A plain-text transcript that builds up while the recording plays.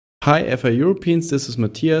Hi FI Europeans, this is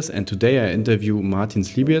Matthias, and today I interview Martin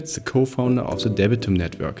Slibierz, the co-founder of the Debitum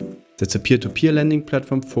Network. That's a peer-to-peer lending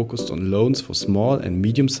platform focused on loans for small and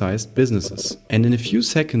medium-sized businesses. And in a few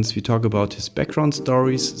seconds we talk about his background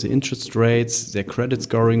stories, the interest rates, their credit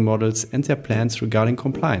scoring models and their plans regarding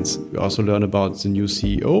compliance. We also learn about the new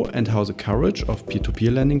CEO and how the coverage of peer-to-peer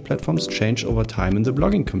lending platforms changed over time in the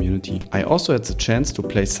blogging community. I also had the chance to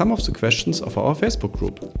play some of the questions of our Facebook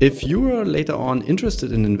group. If you are later on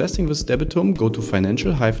interested in investing with Debitum, go to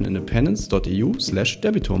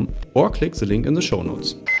financial-independence.eu/Debitum or click the link in the show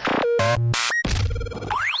notes.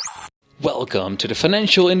 Welcome to the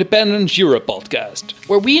Financial Independence Europe podcast,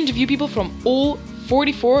 where we interview people from all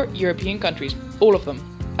 44 European countries, all of them,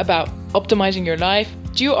 about optimizing your life,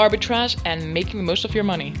 geo-arbitrage, and making the most of your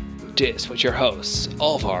money. This with your hosts,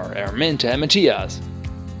 Alvar, Arminta, and Matthias.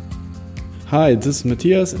 Hi, this is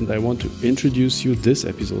Matthias, and I want to introduce you this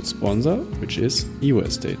episode's sponsor, which is Evo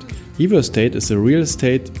Estate. Evo Estate is a real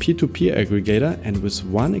estate peer-to-peer aggregator, and with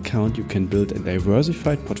one account you can build a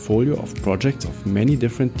diversified portfolio of projects of many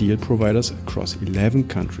different deal providers across 11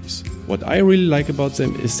 countries. What I really like about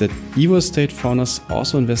them is that Evo Estate founders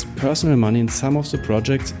also invest personal money in some of the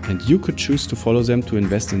projects, and you could choose to follow them to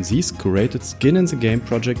invest in these curated skin-in-the-game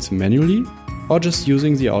projects manually or just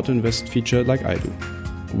using the auto-invest feature like I do.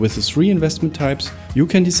 With the three investment types, you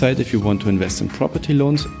can decide if you want to invest in property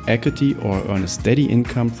loans, equity, or earn a steady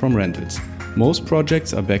income from rentals. Most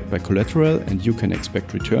projects are backed by collateral, and you can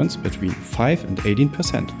expect returns between 5 and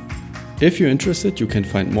 18%. If you're interested, you can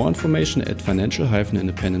find more information at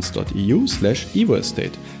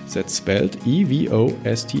financial-independence.eu/evoestate. That's spelled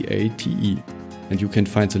EVOSTATE. And you can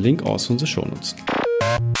find the link also in the show notes.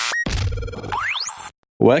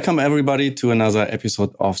 Welcome everybody to another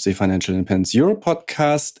episode of the Financial Independence Europe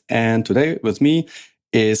podcast. And today with me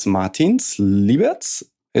is Martin Slibierz.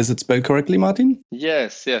 Is it spelled correctly, Martin?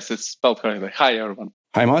 Yes, it's spelled correctly. Hi, everyone.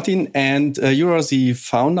 Hi, Martin. And you are the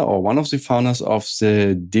founder or one of the founders of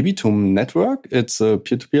the Debitum Network. It's a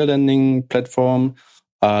peer-to-peer lending platform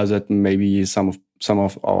that maybe some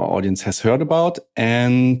of our audience has heard about.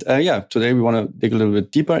 And today we want to dig a little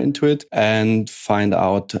bit deeper into it and find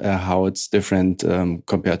out how it's different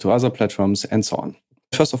compared to other platforms and so on.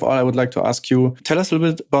 First of all, I would like to ask you, tell us a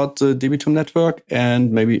little bit about the Debitum Network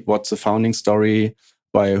and maybe what's the founding story,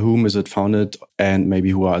 by whom is it founded, and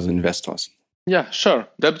maybe who are the investors? Yeah, sure.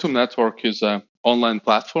 Debitum Network is an online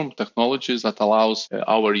platform technologies that allows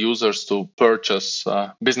our users to purchase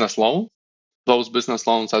business loans. Those business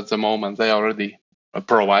loans at the moment, they are already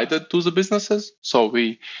provided to the businesses. So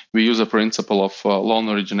we use a principle of loan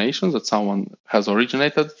origination, that someone has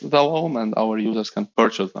originated the loan and our users can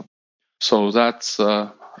purchase them. So that's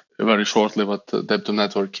very shortly what Debitum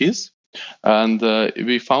Network is. And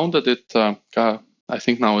we founded it, I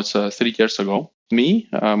think now it's 3 years ago. Me,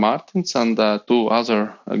 Martins, and two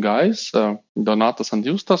other guys, Donatas and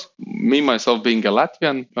Justas. Me, myself being a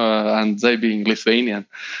Latvian, and they being Lithuanian.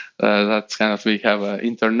 That's kind of, we have an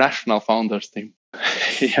international founders team.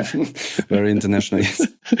 Yeah, very international. Yes.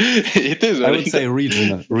 It is. I would say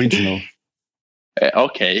regional.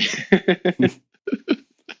 Okay.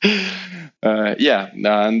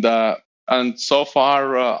 And so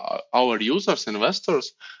far, our users,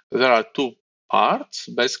 investors, there are two parts.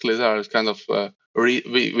 Basically, there are kind of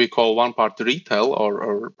we call one part retail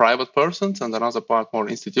or private persons, and another part more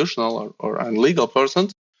institutional or legal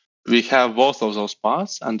persons. We have both of those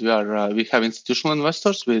parts, and we have institutional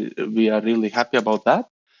investors. We are really happy about that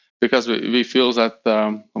because we feel that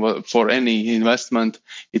for any investment,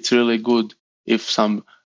 it's really good if some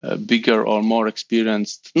bigger or more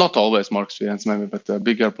experienced, not always more experienced maybe, but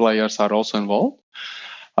bigger players are also involved.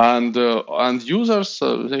 And users,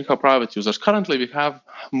 they have private users. Currently, we have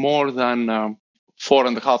more than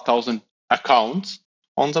 4,500 accounts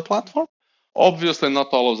on the platform. Obviously,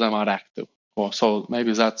 not all of them are active. So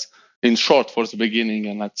maybe that's in short for the beginning,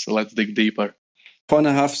 and let's dig deeper.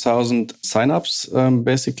 4,500 signups,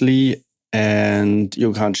 basically, and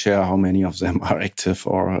you can't share how many of them are active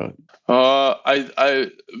or. I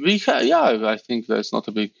think that's not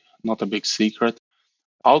a big secret.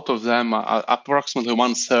 Out of them, approximately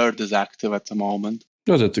 1/3 is active at the moment.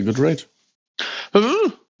 Oh, that's a good rate.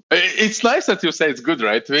 It's nice that you say it's good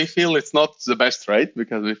rate. We feel it's not the best rate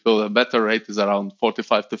because we feel the better rate is around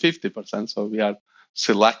 45 to 50%. So we are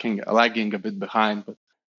still lagging a bit behind. But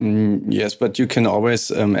yes, but you can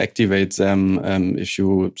always activate them if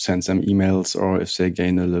you send them emails or if they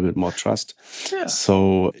gain a little bit more trust. Yeah.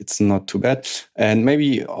 So it's not too bad. And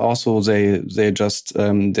maybe also they just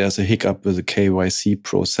there's a hiccup with the KYC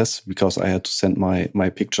process because I had to send my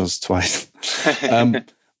pictures twice.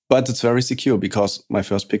 But it's very secure because my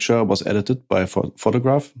first picture was edited by a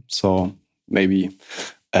photograph. So maybe...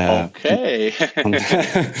 okay.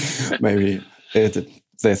 maybe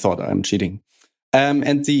they thought I'm cheating.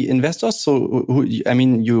 And the investors, so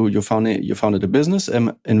you founded a business.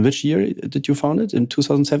 In which year did you found it? In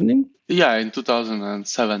 2017? Yeah, in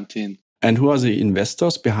 2017. And who are the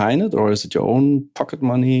investors behind it? Or is it your own pocket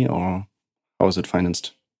money? Or how is it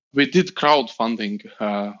financed? We did crowdfunding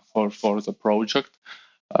for the project.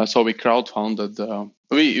 So we crowdfunded.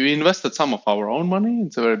 We invested some of our own money in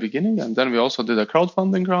the very beginning, and then we also did a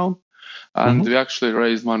crowdfunding round. And we actually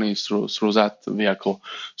raised money through that vehicle.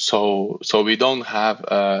 So we don't have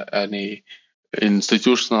any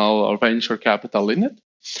institutional or venture capital in it.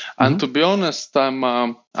 And to be honest,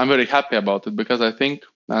 I'm very happy about it because I think,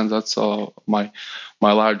 and that's my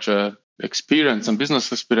large experience and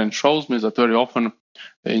business experience shows me that very often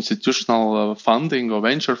institutional funding or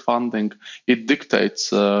venture funding, it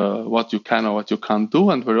dictates what you can or what you can't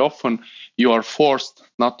do, and very often you are forced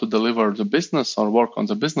not to deliver the business or work on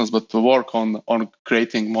the business, but to work on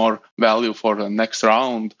creating more value for the next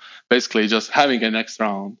round, basically just having a next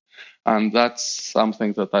round. And that's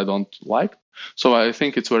something that I don't like. So I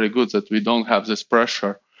think it's very good that we don't have this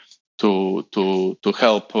pressure to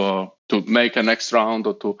help to make a next round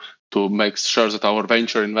or to make sure that our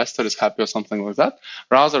venture investor is happy or something like that.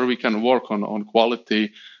 Rather, we can work on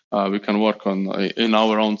quality. We can work in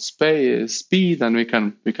our own speed, and we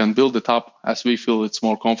can build it up as we feel it's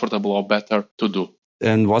more comfortable or better to do.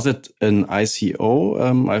 And was it an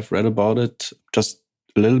ICO? I've read about it just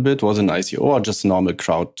a little bit. Was it an ICO or just normal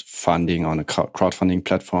crowdfunding on a crowdfunding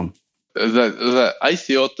platform? The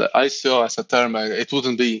ICO as a term, it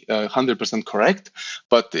wouldn't be 100% correct,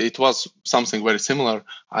 but it was something very similar.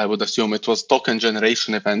 I would assume it was token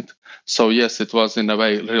generation event. So yes, it was in a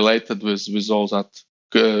way related with all that,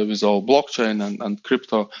 with all blockchain and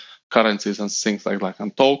cryptocurrencies and things like that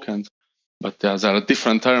and tokens. But yeah, there are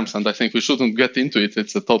different terms, and I think we shouldn't get into it.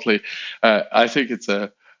 It's a totally, I think it's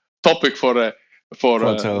a topic for a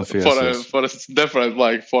different,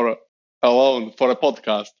 like for a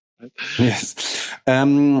podcast. Yes.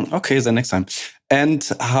 Okay, then next time. And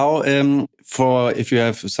how if you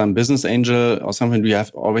have some business angel or something,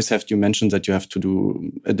 you mentioned that you have to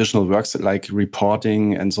do additional works like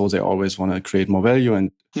reporting, and so they always want to create more value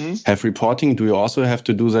and have reporting. Do you also have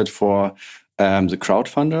to do that for the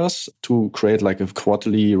crowdfunders to create like a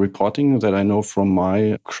quarterly reporting that I know from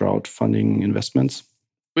my crowdfunding investments?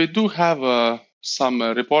 We do have some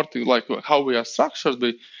reporting, like how we are structured.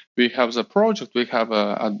 We have the project. We have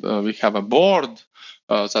a board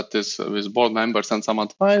that is with board members and some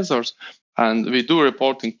advisors, and we do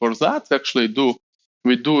reporting for that.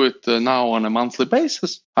 We do it now on a monthly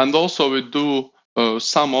basis, and also we do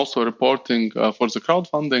some also reporting for the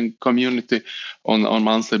crowdfunding community on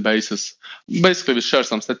monthly basis. Basically, we share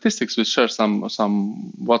some statistics. We share some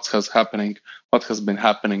what has been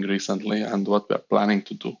happening recently and what we are planning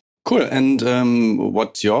to do. Cool. And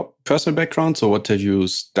what's your personal background? So what have you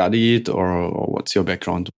studied or what's your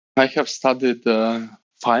background? I have studied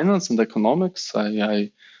finance and economics.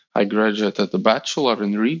 I graduated a bachelor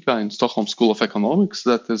in Riga in Stockholm School of Economics.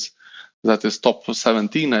 That is top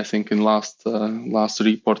 17, I think, in last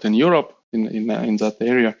report in Europe in that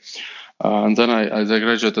area. And then I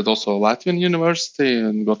graduated also Latvian University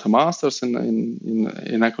and got a master's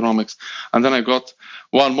in economics. And then I got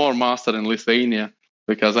one more master in Lithuania,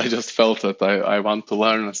 because I just felt that I want to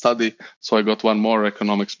learn and study. So I got one more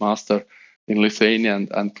economics master in Lithuania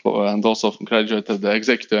and also graduated the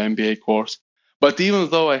executive MBA course. But even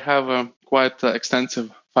though I have a quite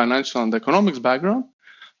extensive financial and economics background,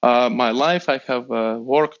 my life I have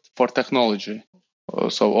worked for technology.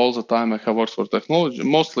 So all the time I have worked for technology.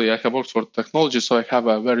 Mostly I have worked for technology, so I have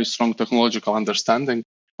a very strong technological understanding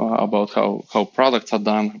about how products are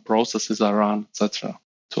done, processes are run, etc.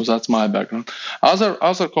 So that's my background.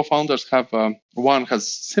 Other co-founders have one has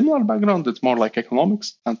similar background. It's more like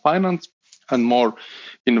economics and finance and more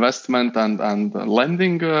investment and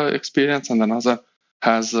lending experience, and another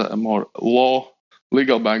has a more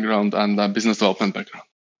legal background and business development background.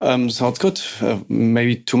 Sounds good.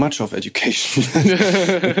 Maybe too much of education.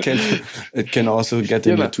 it can also get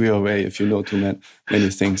into your way if you know too many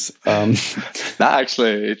things.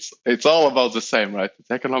 Actually, it's all about the same, right? It's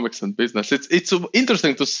economics and business. It's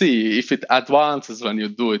interesting to see if it advances when you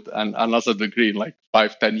do it and another degree in like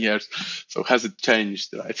 5-10 years. So has it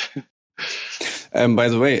changed, right? By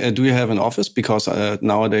the way, do you have an office? Because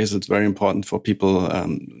nowadays it's very important for people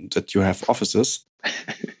that you have offices.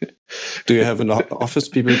 Do you have an office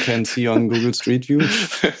people can see on Google Street View? We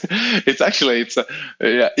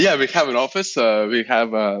have an office. We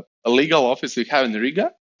have a legal office we have in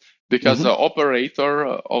Riga, because the operator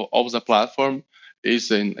of the platform is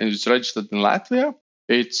registered in Latvia.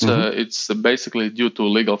 It's basically due to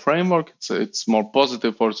legal framework. It's more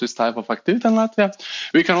positive for this type of activity in Latvia.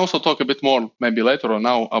 We can also talk a bit more maybe later on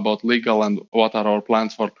now about legal and what are our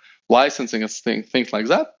plans for licensing and things like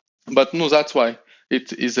that. But no, that's why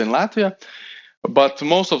it is in Latvia. But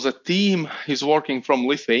most of the team is working from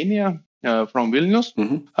Lithuania, from Vilnius.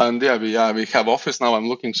 And we have office now. I'm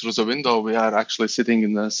looking through the window. We are actually sitting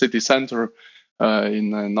in the city center,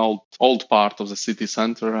 in an old part of the city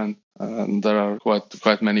center, and there are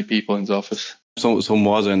quite many people in the office. So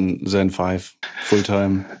more than 5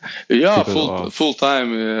 full-time. Yeah, full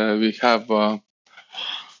time. We have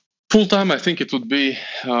full time. I think it would be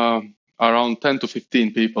around 10 to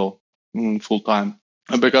 15 people full time.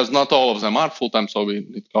 Because not all of them are full time, so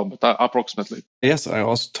we but approximately. Yes, I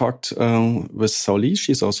also talked with Sauli.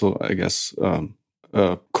 She's also, I guess,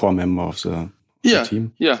 a core member of the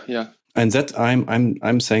team. Yeah. And that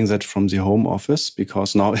I'm saying that from the home office,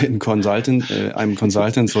 because now I'm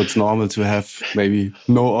consultant, so it's normal to have maybe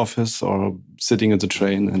no office or sitting in the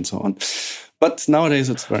train and so on. But nowadays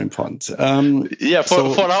it's very important.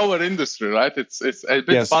 For our industry, right? It's a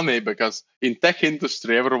bit funny because in tech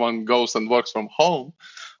industry everyone goes and works from home.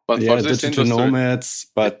 But for this digital industry, nomads,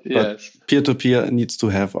 but peer-to-peer needs to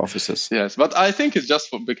have offices. Yes, but I think it's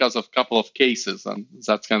just because of a couple of cases, and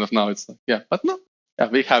that's kind of now it's but no. Yeah,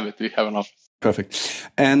 we have it. We have an office. Perfect.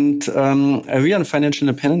 And we on Financial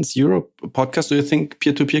Independence Europe podcast, do you think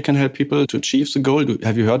peer-to-peer can help people to achieve the goal?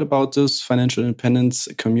 Have you heard about this financial independence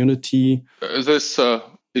community? Is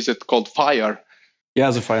it called FIRE?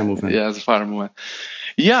 Yeah, the FIRE movement. Yeah, the FIRE movement.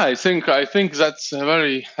 Yeah, I think that's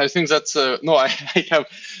I have,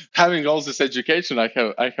 having all this education, I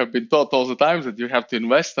have been taught all the time that you have to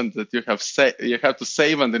invest and that you have to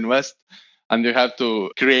save and invest. And you have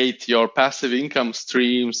to create your passive income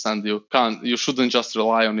streams, and you shouldn't just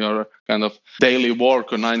rely on your kind of daily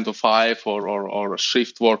work or 9 to 5 or a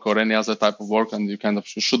shift work or any other type of work. And you kind of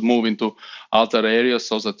should move into other areas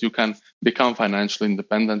so that you can become financially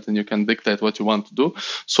independent and you can dictate what you want to do.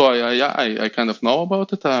 So I kind of know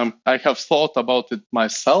about it. I have thought about it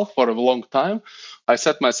myself for a long time. I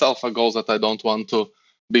set myself a goal that I don't want to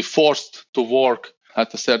be forced to work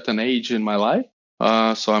at a certain age in my life.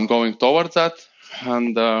 So I'm going towards that,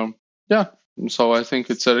 and so I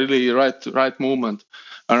think it's a really right movement,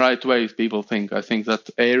 a right way people think. I think that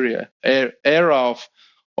era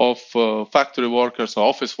of factory workers or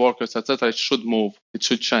office workers, etc., it should move. It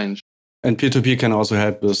should change. And peer-to-peer can also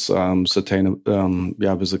help with sustainable,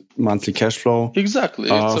 with a monthly cash flow. Exactly.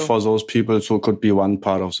 For those people, so it could be one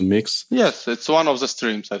part of the mix. Yes, it's one of the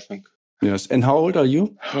streams, I think. Yes. And how old are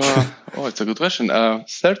you? It's a good question.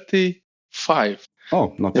 35.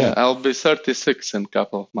 Oh, not bad. Yeah, I'll be 36 in a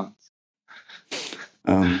couple of months.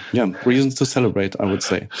 Reasons to celebrate, I would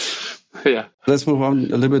say. Yeah. Let's move on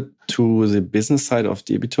a little bit to the business side of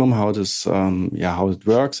Debitum, how it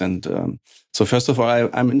works. And so first of all,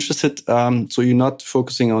 I'm interested. So you're not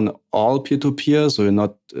focusing on all peer-to-peer, so you're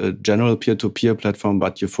not a general peer-to-peer platform,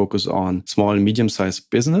 but you focus on small and medium-sized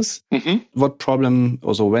business. Mm-hmm. What problem,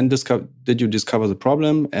 also when did you discover the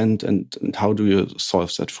problem, and how do you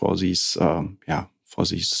solve that for these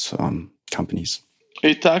companies?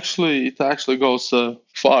 It actually goes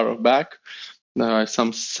far back.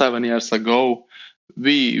 Some 7 years ago,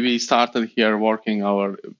 we started here working.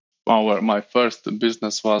 My first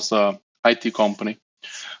business was a IT company,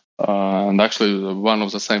 and actually one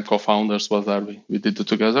of the same co-founders was there. We did it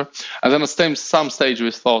together, and then at some stage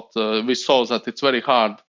we saw that it's very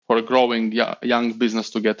hard for a growing young business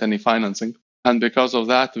to get any financing. And because of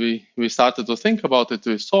that, we started to think about it.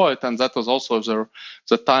 We saw it, and that was also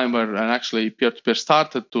the time where actually peer-to-peer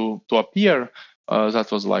started to appear.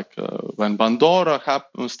 That was like when Bandora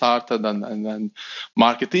started, and then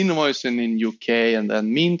Market Invoice in UK, and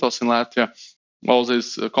then Mintos in Latvia. All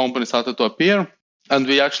these companies started to appear, and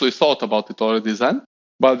we actually thought about it already then.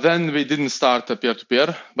 But then we didn't start a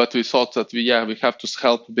peer-to-peer, but we thought that we have to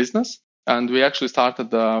help business. And we actually started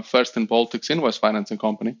the first in Baltics invoice financing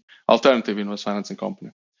company, alternative invoice financing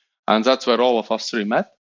company. And that's where all of us three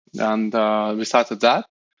met. And we started that.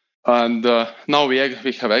 And now we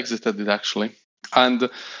have exited it, actually. And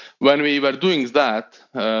when we were doing that,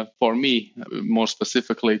 for me, more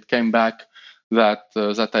specifically, it came back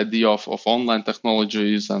that idea of online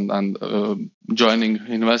technologies and joining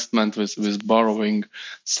investment with borrowing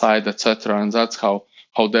side, etc. And that's how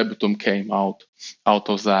Debitum came out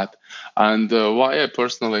of that. And why I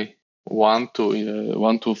personally want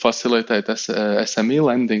to facilitate SME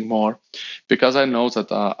lending more, because I know that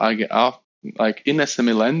like in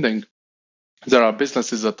SME lending, there are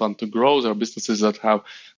businesses that want to grow. There are businesses that have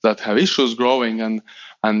that have issues growing,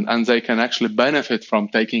 and they can actually benefit from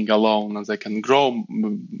taking a loan, and they can grow,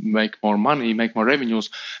 make more money, make more revenues,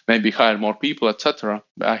 maybe hire more people, etc.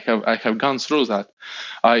 I have gone through that.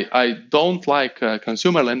 I don't like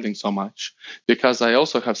consumer lending so much, because I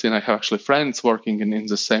also have seen, I have actually friends working in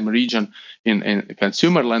the same region in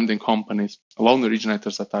consumer lending companies, loan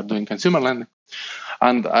originators that are doing consumer lending.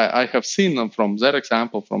 And I have seen them from their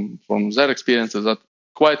example, from their experiences, that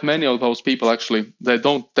quite many of those people actually, they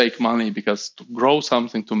don't take money because to grow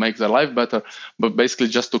something, to make their life better, but basically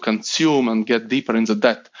just to consume and get deeper in the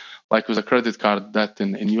debt, like with a credit card debt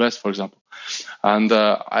in US, for example. And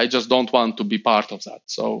I just don't want to be part of that.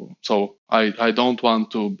 So I don't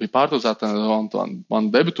want to be part of that, and I don't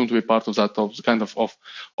want Debitum to be part of that, of kind of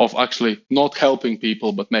actually not helping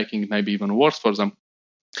people, but making it maybe even worse for them.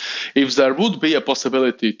 If there would be a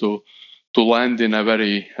possibility to lend in a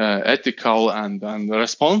very ethical and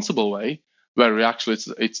responsible way, where we actually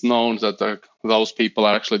it's known that those people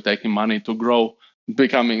are actually taking money to grow,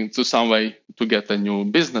 becoming to some way to get a new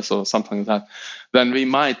business or something like that, then we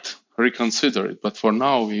might reconsider it. But for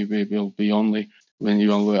now, we will be only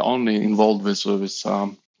involved with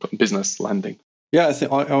business lending. Yeah,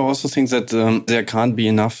 I also think that there can't be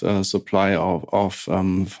enough supply of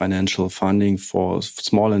financial funding for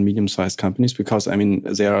small and medium-sized companies, because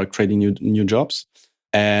they are creating new jobs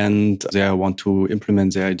and they want to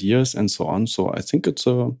implement their ideas and so on. So I think it's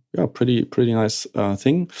a pretty nice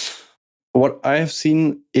thing. What I have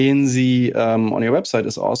seen in the on your website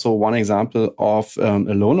is also one example of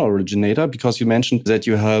a loan originator, because you mentioned that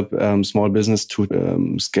you help small business to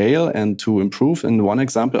scale and to improve. And one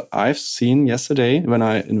example I've seen yesterday when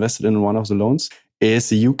I invested in one of the loans is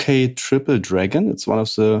the UK Triple Dragon. It's one of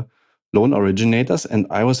the loan originators, and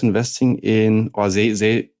I was investing in, or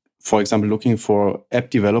they for example, looking for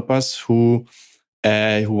app developers who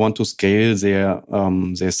want to scale their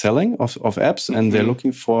selling of apps, and they're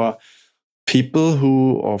looking for people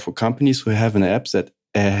or for companies who have an app that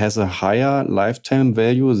has a higher lifetime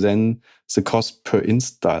value than the cost per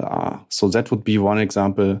install are. So that would be one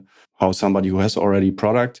example how somebody who has already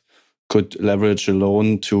product could leverage a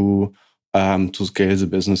loan to scale the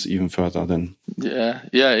business even further. Then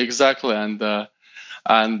yeah, exactly, and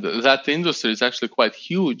that industry is actually quite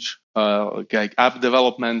huge, like app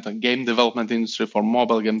development and game development industry, for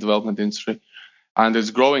mobile game development industry, and it's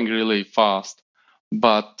growing really fast.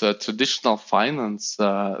 But traditional finance,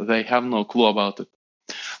 they have no clue about it.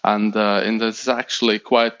 And this is actually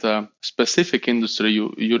quite a specific industry.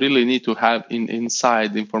 You really need to have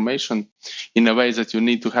inside information in a way that you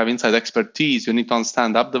need to have inside expertise. You need to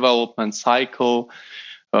understand app development cycle.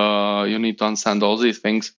 You need to understand all these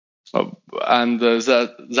things. And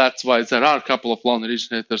that's why there are a couple of loan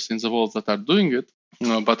originators in the world that are doing it.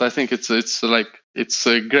 But I think it's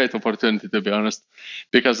a great opportunity, to be honest,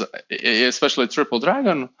 because especially Triple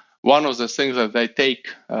Dragon, one of the things that they take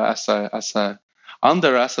as a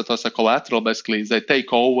under asset, as a collateral, basically, they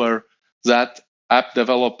take over that app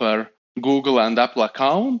developer Google and Apple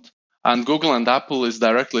account, and Google and Apple is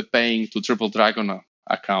directly paying to Triple Dragon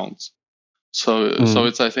accounts. So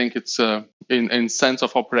I think it's in sense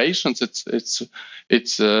of operations,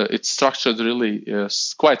 it's structured really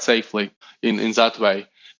quite safely in that way,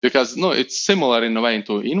 because it's similar in a way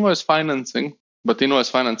to invoice financing, but invoice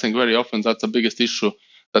financing very often that's the biggest issue,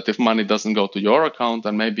 that if money doesn't go to your account,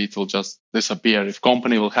 and maybe it will just disappear. If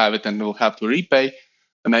company will have it and will have to repay,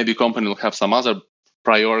 and maybe company will have some other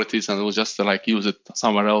priorities and will just use it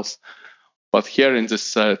somewhere else. But here in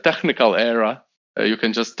this technical era, you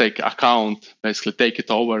can just take account, basically take it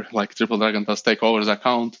over, like Triple Dragon does, take over the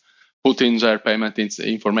account, put in their payment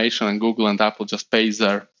information, and Google and Apple just pays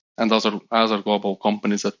there, and other global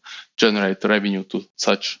companies that generate revenue to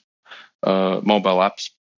such mobile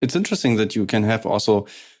apps. It's interesting that you can have also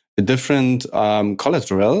a different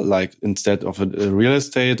collateral, like instead of a real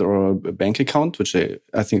estate or a bank account, which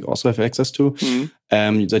I think also have access to,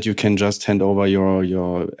 that you can just hand over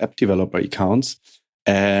your app developer accounts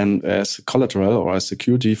and as collateral or as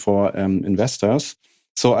security for investors.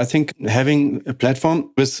 So I think having a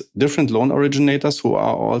platform with different loan originators who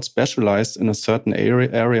are all specialized in a certain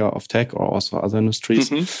area of tech or also other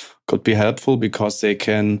industries could be helpful, because they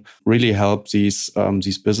can really help these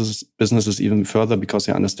businesses even further, because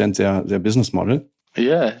they understand their business model.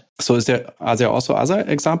 Yeah. So are there also other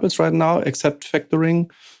examples right now except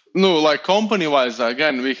factoring? No, like company-wise,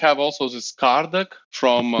 again, we have also this Cardec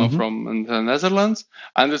from the Netherlands,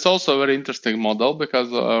 and it's also a very interesting model,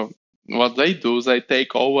 because what they do, they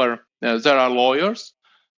take over. There are lawyers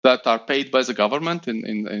that are paid by the government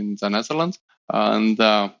in the Netherlands, and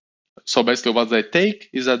so basically what they take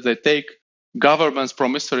is that they take government's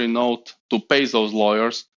promissory note to pay those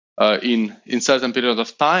lawyers in certain period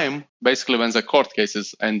of time, basically when the court case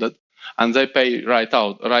is ended, and they pay right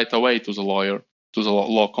away to the lawyer, to the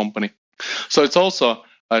law company. So it's also,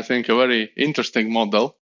 I think, a very interesting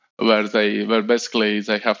model where basically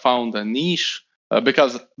they have found a niche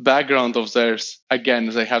because background of theirs, again,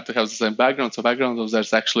 they have to have the same background. So background of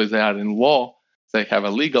theirs, actually, they are in law. They have a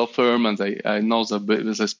legal firm and they know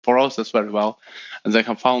this process very well, and they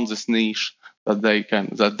have found this niche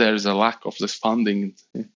that there's a lack of this funding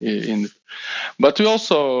in it. But we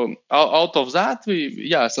also out of that,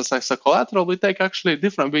 as a collateral, we take actually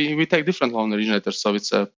different. We take different loan originators. So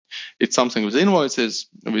it's something with invoices,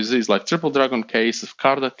 with these like Triple Dragon case,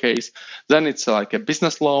 Cardac case. Then it's like a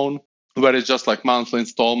business loan where it's just like monthly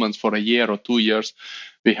installments for a year or 2 years.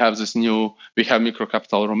 We have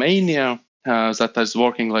Microcapital Romania that is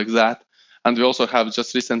working like that. And we also have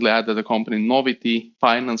just recently added a company, Novity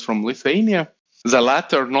Finance from Lithuania. The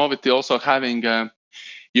latter, Novity, also having a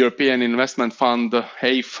European Investment Fund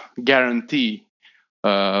AIF guarantee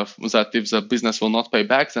that if the business will not pay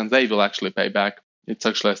back, then they will actually pay back. It's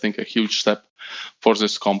actually, I think, a huge step for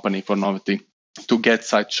this company, for Novity, to get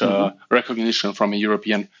such recognition from a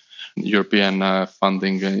European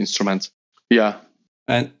funding instruments. Yeah.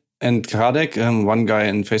 And Cardac, one guy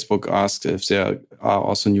in Facebook asked if there are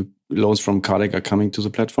also new loans from Cardac are coming to the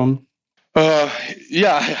platform. I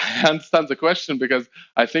understand the question because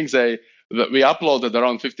I think we uploaded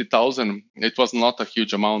around 50,000. It was not a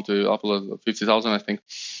huge amount. We uploaded 50,000, I think,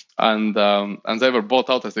 and they were bought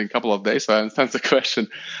out, I think, a couple of days. So I understand the question.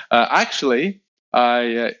 Actually,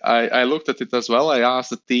 I looked at it as well. I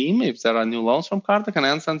asked the team if there are new loans from Cardac, and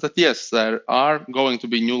I understand that yes, there are going to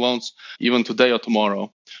be new loans even today or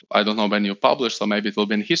tomorrow. I don't know when you publish, so maybe it will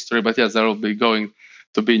be in history. But yes, there will be going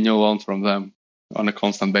to be new loans from them on a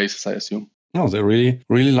constant basis, I assume. No, they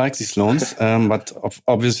really like these loans, but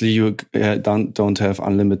obviously you don't have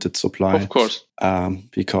unlimited supply, of course,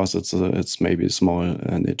 because it's maybe a small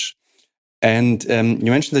niche. And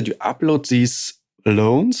you mentioned that you upload these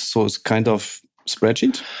loans, so it's kind of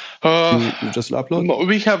spreadsheet. You just upload.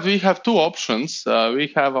 We have two options.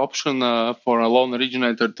 We have option for a loan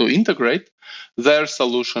originator to integrate their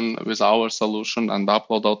solution with our solution and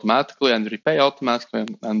upload automatically and repay automatically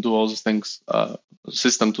and do all these things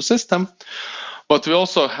system to system. But we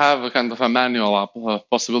also have a kind of a manual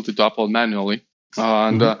possibility to upload manually.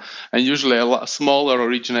 And usually smaller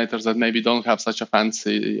originators that maybe don't have such a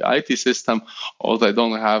fancy IT system, or they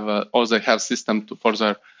don't have, or they have system for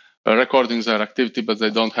their recording their activity, but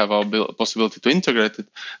they don't have a possibility to integrate it.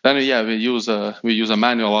 Then we use a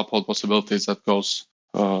manual upload possibilities that goes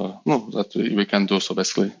that we can do. So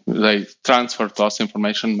basically, they transfer to us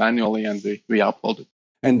information manually, and we upload it.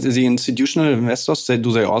 And the institutional investors,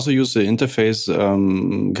 do they also use the interface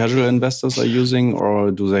casual investors are using,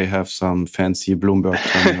 or do they have some fancy Bloomberg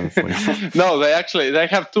terminal for you? No, they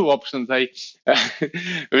have two options.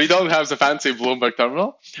 We don't have the fancy Bloomberg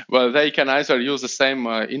terminal, but they can either use the same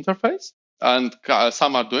interface, and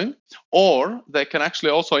some are doing, or they can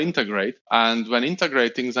actually also integrate. And when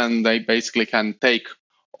integrating, then they basically can take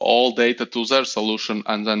all data to their solution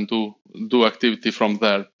and then do activity from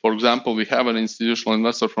there. For example, we have an institutional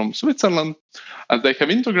investor from Switzerland, and they have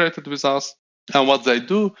integrated with us. And what they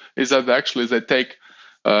do is that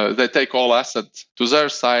they take all assets to their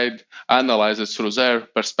side, analyze it through their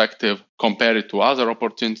perspective, compare it to other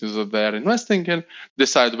opportunities that they are investing in,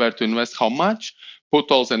 decide where to invest, how much, put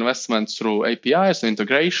all the investments through APIs,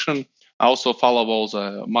 integration, also follow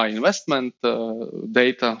all my investment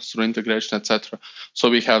data through integration, etc.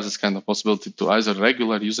 So we have this kind of possibility to either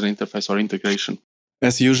regular user interface or integration.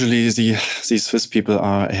 As usually, these Swiss people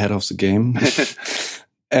are ahead of the game.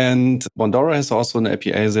 And Bondora has also an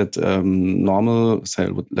API that normal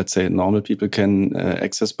people can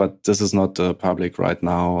access, but this is not public right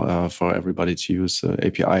now for everybody to use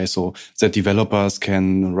API, so that developers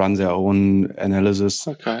can run their own analysis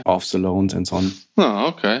of the loans and so on. Oh,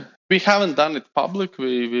 okay. We haven't done it public.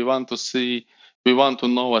 We want to see. We want to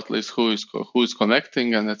know at least who is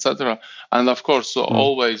connecting and etc. And of course,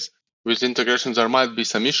 always with integrations, there might be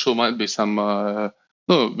some issue, might be some.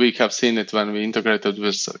 We have seen it when we integrated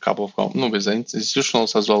with a couple of with the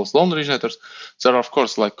institutionals as well as loan originators. There are of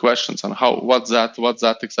course like questions on what's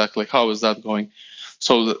that exactly, how is that going.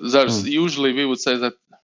 So there's usually we would say that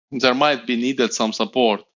there might be needed some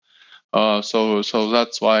support. So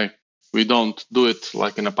that's why we don't do it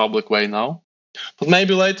like in a public way now. But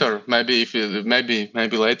maybe later, maybe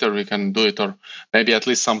later we can do it, or maybe at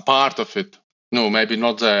least some part of it. No, maybe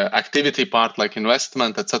not the activity part like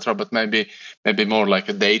investment, etc., but maybe more like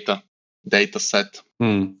a data set.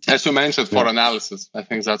 As you mentioned, for analysis. I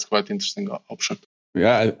think that's quite interesting option.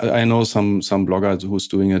 Yeah, I know some blogger who's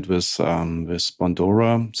doing it with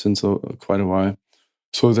Bondora since quite a while.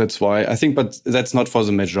 So that's why I think, but that's not for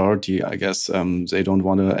the majority, I guess. They don't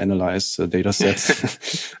want to analyze data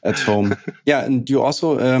sets at home. Yeah, and you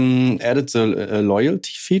also added the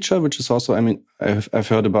loyalty feature, which is also, I mean, I've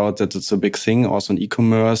heard about that. It's a big thing also in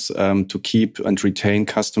e-commerce to keep and retain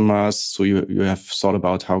customers. So you have thought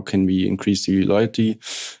about how can we increase the loyalty,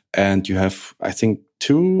 and you have, I think,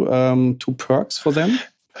 two perks for them.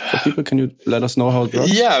 For people, can you let us know how it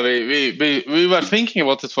works? Yeah, we were thinking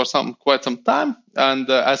about it for quite some time, and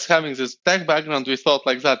as having this tech background, we thought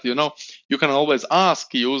like that. You can always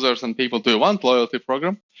ask users and people, "Do you want loyalty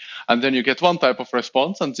program?" And then you get one type of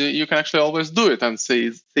response, and you can actually always do it and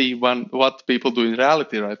see what people do in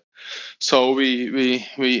reality, right? So we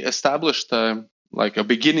established like a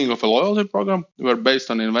beginning of a loyalty program where, based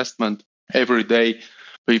on investment, every day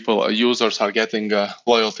users are getting a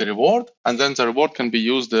loyalty reward, and then the reward can be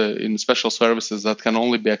used in special services that can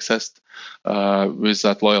only be accessed with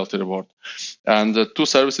that loyalty reward. And the two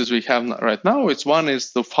services we have right now, one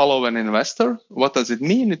is to follow an investor. What does it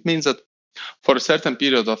mean? It means that for a certain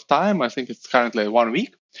period of time, I think it's currently 1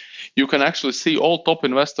 week, you can actually see all top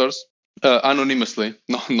investors anonymously,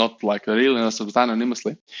 not like a real investor, but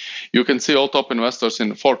anonymously. You can see all top investors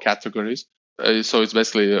in 4 categories. So it's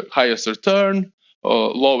basically highest return,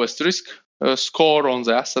 lowest risk score on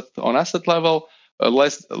the asset level,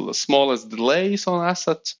 smallest delays on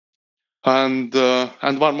assets, and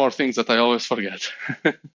one more thing that I always forget.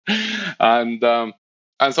 And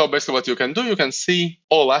so basically what you can do, you can see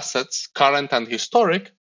all assets, current and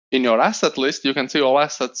historic. In your asset list, you can see all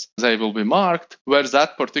assets. They will be marked where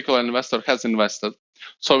that particular investor has invested.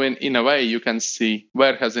 So in a way, you can see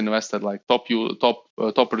where has invested, like top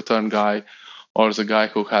return guy, or the guy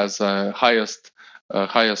who has highest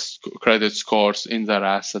credit scores in their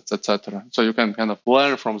assets, etc. So you can kind of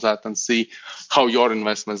learn from that and see how your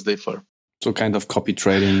investments differ. So kind of copy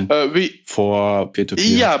trading for peer-to-peer.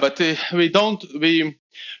 Yeah, but we don't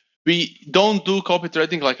do copy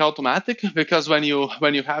trading like automatic, because when you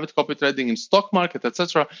have it copy trading in stock market,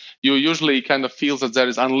 etc., you usually kind of feel that there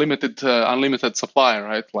is unlimited supply,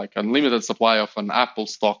 right? Like unlimited supply of an Apple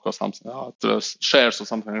stock or something, shares or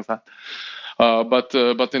something like that. But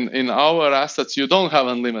in our assets, you don't have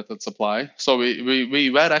unlimited supply. So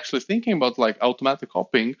we were actually thinking about like automatic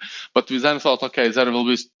copying, but we then thought, okay, there will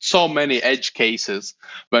be so many edge cases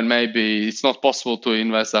when maybe it's not possible to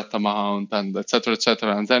invest that amount, and etc.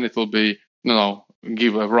 And then it will be,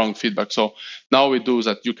 give a wrong feedback. So now we do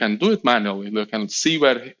that. You can do it manually. You can see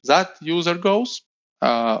where that user goes,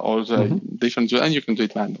 or the different, and you can do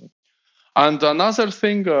it manually. And another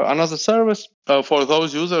thing, another service for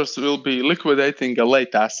those users will be liquidating a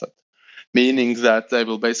late asset, meaning that they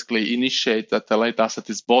will basically initiate that the late asset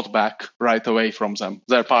is bought back right away from them.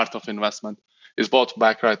 Their part of investment is bought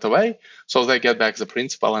back right away, so they get back the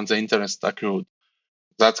principal and the interest accrued.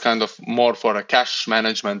 That's kind of more for a cash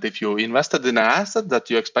management. If you invested in an asset that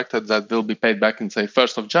you expected that will be paid back in, say,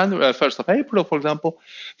 1st of April, for example,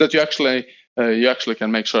 that you actually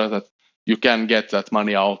can make sure that you can get that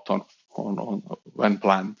money out on when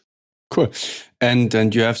planned. Cool.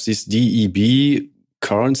 And you have this DEB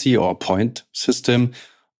currency or point system.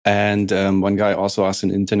 And one guy also asked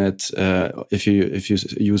on internet if you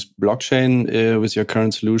use blockchain with your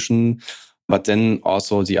current solution, but then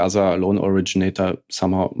also the other loan originator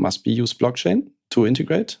somehow must be use blockchain to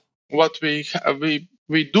integrate. What we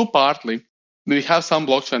do partly, we have some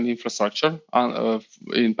blockchain infrastructure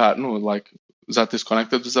in partner, like that is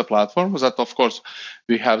connected to the platform. That, of course,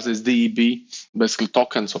 we have this DEB, basically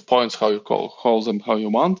tokens or points, how you call them, how you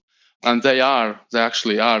want, and they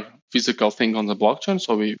actually are physical thing on the blockchain.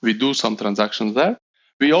 So we do some transactions there.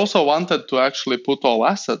 We also wanted to actually put all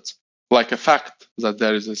assets, like a fact that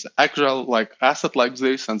there is this actual like asset like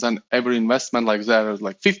this, and then every investment, like there is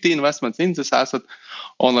like 50 investments in this asset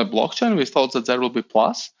on a blockchain. We thought that there will be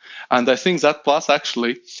plus, and I think that plus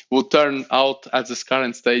actually will turn out at this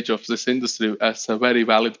current stage of this industry as a very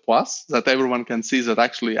valid plus, that everyone can see that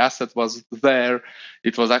actually asset was there,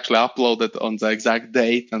 it was actually uploaded on the exact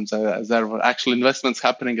date, and there were actual investments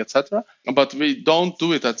happening, etc. But we don't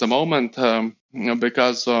do it at the moment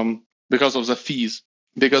because of the fees.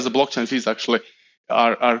 Because the blockchain fees actually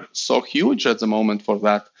are so huge at the moment for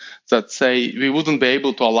that say we wouldn't be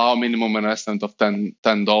able to allow minimum investment of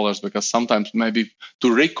 $10, because sometimes maybe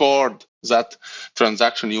to record that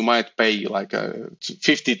transaction you might pay like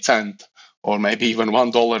 50 cents or maybe even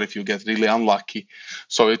 $1 if you get really unlucky.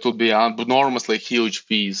 So it would be enormously huge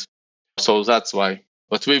fees. So that's why.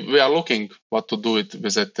 But we are looking what to do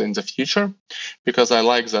with it in the future, because I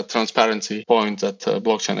like that transparency point that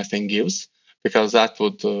blockchain, I think, gives. because that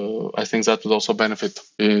would, I think that would also benefit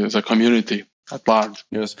the community at large.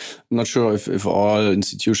 Yes, I'm not sure if all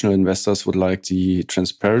institutional investors would like the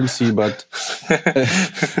transparency, but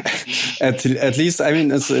at least, I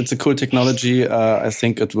mean, it's a cool technology. I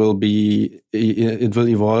think it will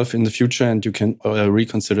evolve in the future, and you can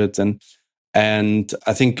reconsider it then. And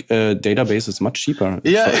I think database is much cheaper.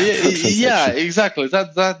 Yeah, exactly.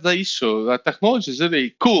 That's the issue. That technology is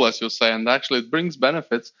really cool, as you say, and actually it brings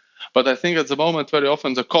benefits. But I think at the moment, very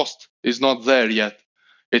often the cost is not there yet.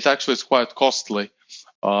 It actually is quite costly.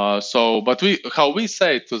 But how we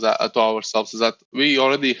say to ourselves is that we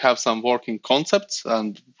already have some working concepts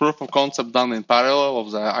and proof of concept done in parallel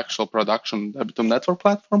of the actual production Debitum network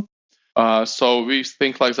platform. So we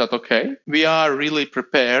think like that, okay, we are really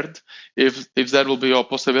prepared if there will be a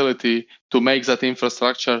possibility to make that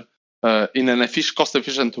infrastructure in an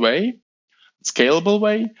cost-efficient way, scalable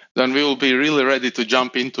way, then we will be really ready to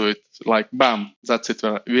jump into it. Like, bam, that's it.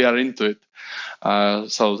 We are into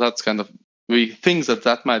it. So that's kind of, we think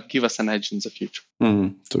that might give us an edge in the future.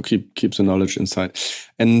 So keep the knowledge inside.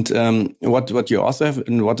 And what you also have,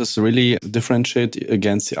 and what is really differentiate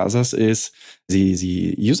against the others, is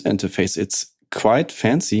the user interface. It's quite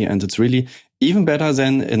fancy, and it's really even better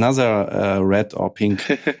than another red or pink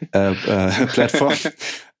platform.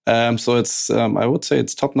 So it's I would say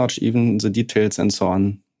it's top notch. Even the details and so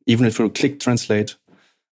on. Even if you click translate,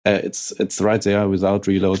 it's right there without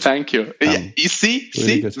reload. Thank you. You see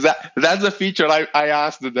that's a feature I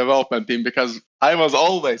asked the development team, because I was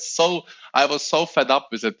so fed up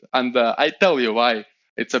with it, and I tell you why.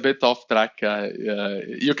 It's a bit off track.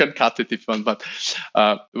 You can cut it if you want. But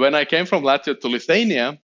when I came from Latvia to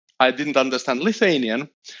Lithuania, I didn't understand Lithuanian,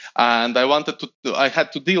 and I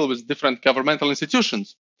had to deal with different governmental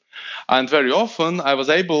institutions. And very often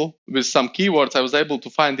with some keywords, I was able to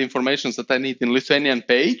find information that I need in Lithuanian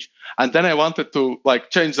page. And then I wanted to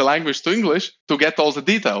change the language to English to get all the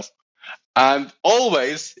details. And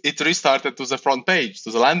always it restarted to the front page,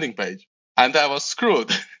 to the landing page. And I was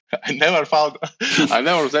screwed. I never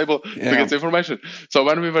was able to get the information. So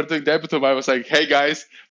when we were doing Debitum, I was like, hey guys,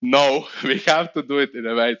 no, we have to do it in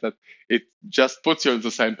a way that it just puts you on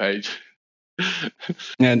the same page.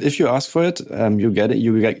 And if you ask for it, you get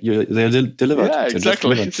it. They're delivered. Yeah,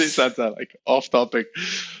 exactly. It's off topic,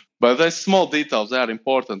 but there's small details. They are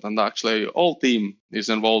important, and actually, all team is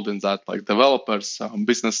involved in that. Like developers,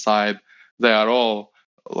 business side, they are all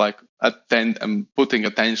putting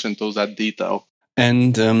attention to that detail.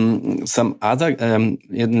 And some other.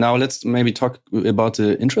 Now let's maybe talk about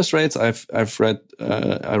the interest rates. I read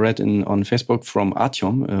on Facebook from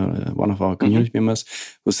Artyom, one of our community members,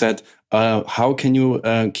 who said, "How can you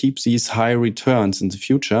keep these high returns in the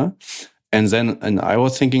future?" And I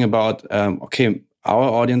was thinking about, okay, our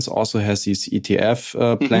audience also has these ETF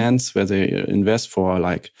plans where they invest for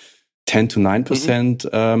 10 to 9%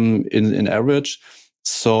 in average.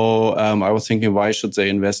 So I was thinking, why should they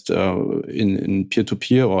invest in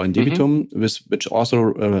peer-to-peer or in Debitum, which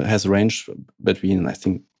also has a range between, I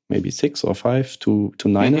think, maybe 6 or 5 to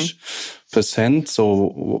 9-ish%.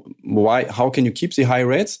 So how can you keep the high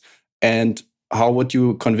rates? And how would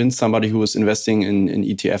you convince somebody who is investing in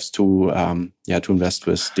ETFs to invest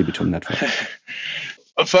with Debitum network?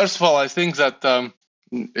 First of all, I think that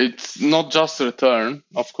it's not just return.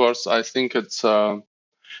 Of course, I think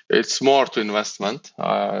it's more to investment.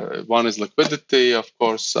 One is liquidity, of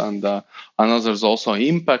course, and another is also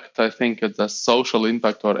impact. I think it's a social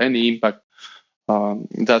impact or any impact.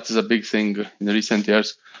 That is a big thing in recent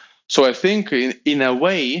years. So I think in a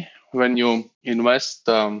way, when you invest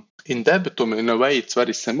in Debitum, in a way, it's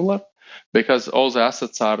very similar, because all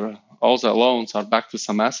the loans are backed with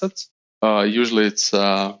some assets. Usually it's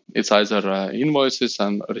either invoices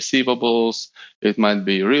and receivables. It might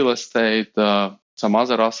be real estate, some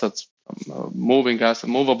other assets,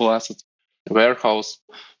 movable assets, warehouse.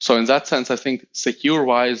 So in that sense, I think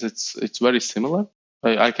secure-wise, it's very similar.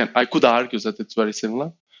 I could argue that it's very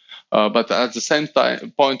similar, but at the same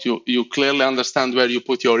point, you clearly understand where you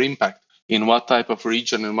put your impact, in what type of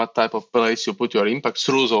region, in what type of place you put your impact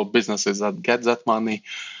through those businesses that get that money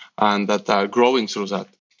and that are growing through that.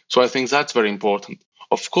 So I think that's very important.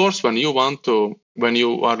 Of course, when you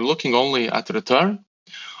are looking only at return,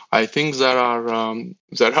 I think there are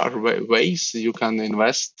ways you can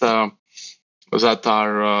invest that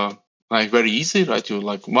are very easy, right? You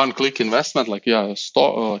one-click investment, a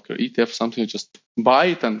stock, like an ETF, something, you just buy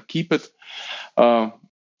it and keep it.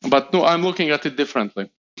 But no, I'm looking at it differently,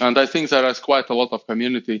 and I think there is quite a lot of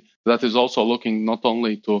community that is also looking not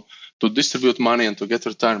only to distribute money and to get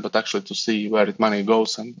return, but actually to see where money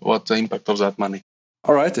goes and what the impact of that money.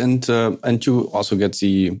 All right, and you also get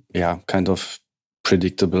the kind of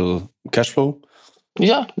predictable cash flow.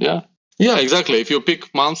 Yeah, exactly. If you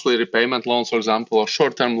pick monthly repayment loans, for example, or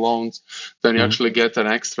short-term loans, then you actually get an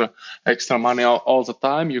extra money all the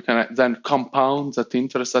time. You can then compound that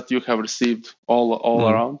interest that you have received all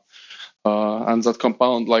around. And that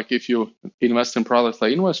compound, like if you invest in products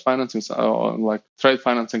like invoice financing or like trade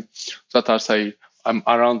financing that are, say,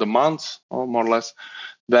 around a month or more or less,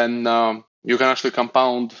 then you can actually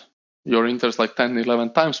compound your interest like 10,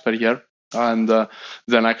 11 times per year. And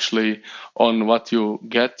then actually on what you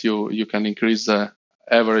get, you can increase the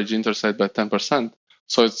average interest rate by 10%.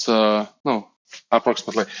 So it's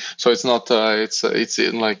approximately. So it's not it's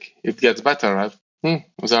like it gets better, right?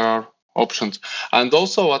 There are options. And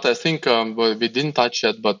also what I think we didn't touch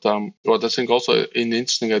yet, but what I think also an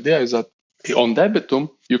interesting idea is that on Debitum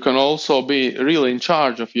you can also be really in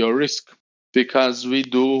charge of your risk, because we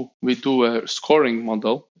do a scoring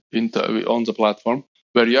model on the platform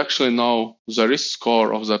where you actually know the risk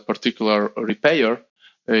score of that particular repayer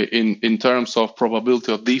in terms of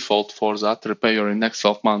probability of default for that repayer in next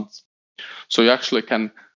 12 months. So you actually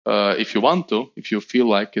can, if you want to, if you feel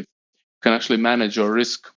like it, you can actually manage your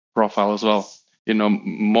risk profile as well in a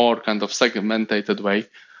more kind of segmented way.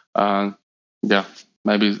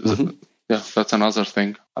 Maybe that's another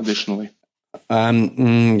thing additionally.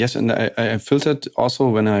 Yes, and I filtered also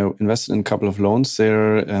when I invested in a couple of loans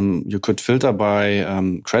there. You could filter by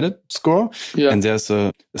credit score, and there's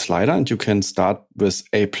a slider, and you can start with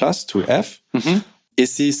A+ to F.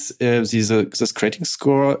 Is this credit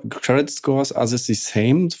scores, are this the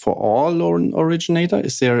same for all loan originator?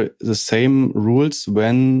 Is there the same rules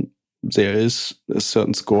when there is a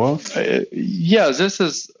certain score?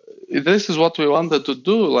 This is what we wanted to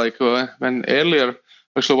do. Like when earlier,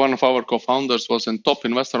 actually one of our co-founders was a top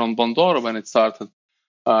investor on Bondora when it started,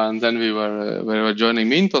 and then we were joining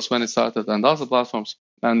Mintos when it started and other platforms.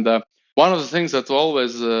 And one of the things that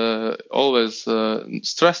always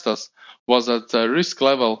stressed us was that the risk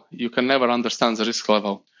level, you can never understand the risk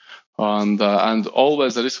level, and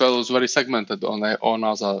always the risk level is very segmented on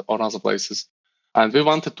other places, and we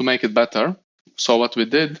wanted to make it better. So what we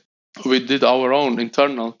did our own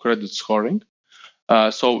internal credit scoring.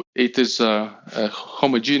 So it is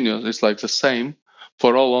homogeneous. It's like the same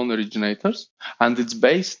for all loan originators, and it's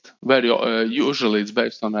based usually it's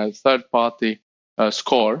based on a third-party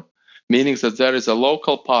score, meaning that there is a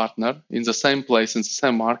local partner in the same place, in the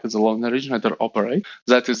same market the loan originator operates,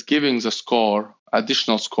 that is giving the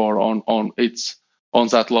additional score on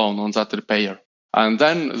that loan, on that repayer. And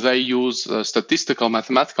then they use statistical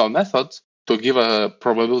mathematical methods to give a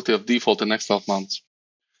probability of default in the next 12 months.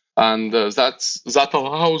 And that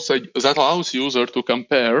allows user to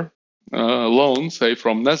compare loans, say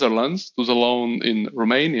from Netherlands to the loan in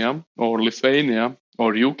Romania or Lithuania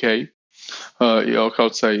or UK,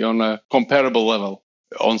 on a comparable level,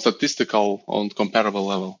 on comparable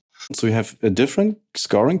level. So you have a different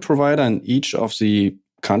scoring provider in each of the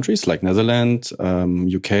countries, like Netherlands,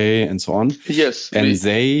 UK, and so on. Yes, and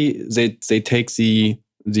they take the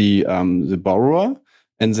borrower,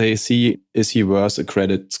 and they see, is he worth a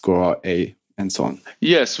credit score A, and so on.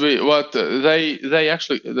 Yes, what they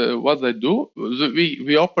do,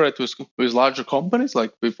 we operate with larger companies,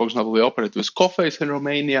 like for example, we operate with Coface in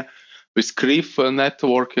Romania, with CRIF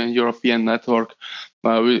network and European network.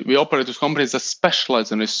 We operate with companies that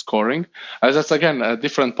specialize in risk scoring. That's again a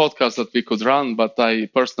different podcast that we could run, but I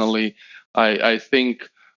personally think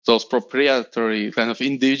those proprietary kind of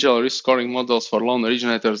individual risk scoring models for loan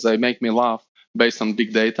originators, they make me laugh, based on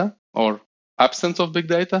big data or absence of big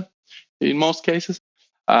data in most cases.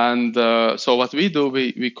 And so what we do,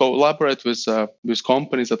 we collaborate with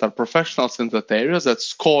companies that are professionals in that area, that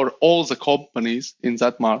score all the companies in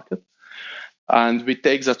that market, and we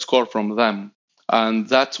take that score from them. And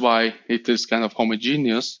that's why it is kind of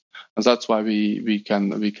homogeneous. And that's why we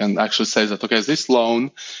can actually say that, okay, this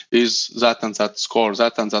loan is that and that score,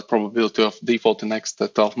 that and that probability of default in the next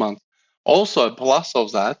 12 months. Also, a plus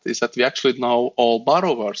of that is that we actually know all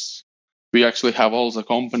borrowers. We actually have all the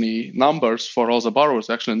company numbers for all the borrowers.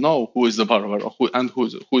 We actually know who is the borrower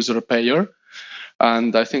who is the repayer.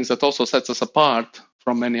 And I think that also sets us apart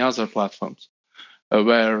from many other platforms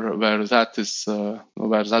where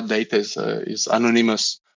that data is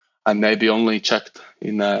anonymous and maybe only checked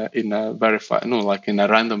in a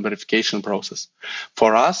random verification process.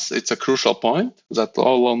 For us, it's a crucial point that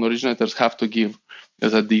all loan originators have to give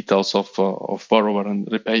the details of borrower and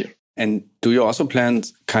repayer. And do you also plan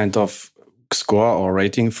kind of score or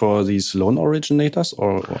rating for these loan originators,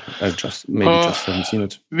 or I just haven't seen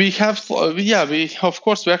it? We have, of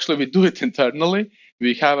course, we do it internally.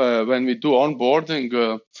 we have when we do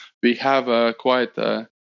onboarding, we have quite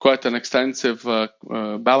an extensive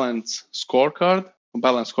balance scorecard,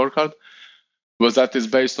 but that is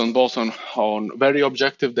based on both on very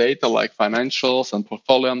objective data like financials and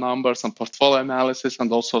portfolio numbers and portfolio analysis,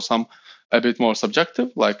 and also some a bit more subjective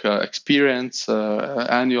like experience,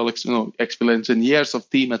 annual experience in years of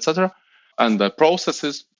team, etc., and the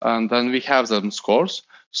processes. And then we have them scores.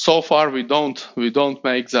 So far, we don't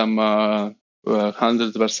make them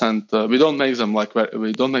 100%. We don't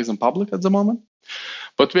make them public at the moment,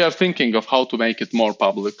 but we are thinking of how to make it more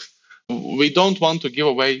public. We don't want to give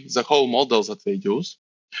away the whole models that we use,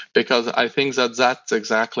 because I think that that's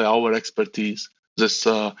exactly our expertise. This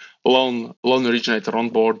loan originator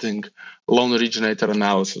onboarding, loan originator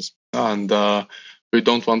analysis, and we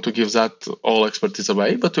don't want to give that all expertise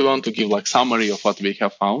away, but we want to give like summary of what we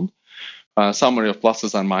have found, summary of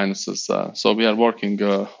pluses and minuses. So we are working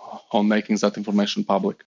on making that information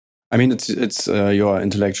public. I mean, it's your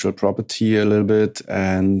intellectual property a little bit,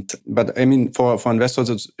 but I mean, for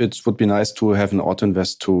investors, it would be nice to have an auto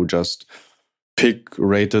invest to just pick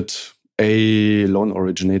rated A loan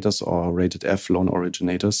originators or rated F loan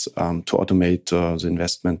originators to automate the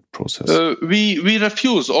investment process. We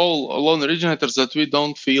refuse all loan originators that we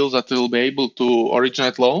don't feel that will be able to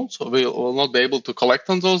originate loans. We will not be able to collect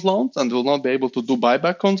on those loans and will not be able to do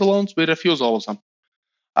buyback on the loans. We refuse all of them.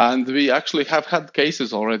 And we actually have had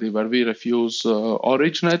cases already where we refuse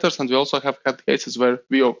originators, and we also have had cases where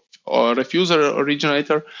we refuse an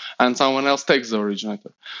originator and someone else takes the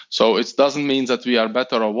originator. So it doesn't mean that we are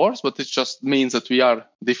better or worse, but it just means that we are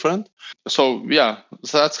different. So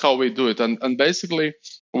that's how we do it. And basically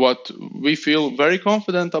what we feel very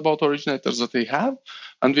confident about originators that we have,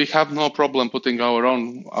 and we have no problem putting our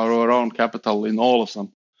own capital in all of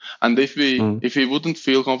them. And if we wouldn't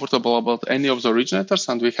feel comfortable about any of the originators,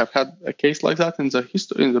 and we have had a case like that in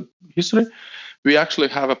the history, we actually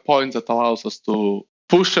have a point that allows us to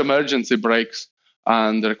push emergency brakes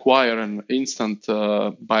and require an instant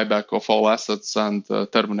buyback of all assets and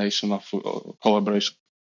termination of collaboration.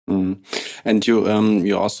 And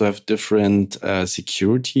you also have different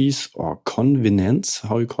securities or covenants,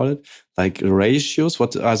 how you call it, like ratios.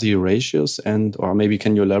 What are the ratios? Or maybe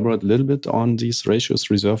can you elaborate a little bit on these ratios: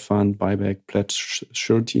 reserve fund, buyback, pledge,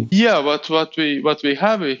 surety? Yeah, but what we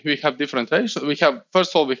have different ratios. We have,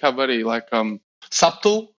 first of all, we have very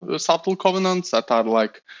subtle covenants that are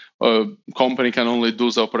like company can only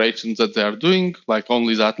do the operations that they are doing, like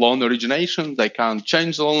only that loan origination. They can't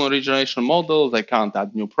change the loan origination model. They can't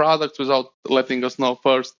add new products without letting us know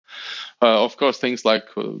first. Of course, things like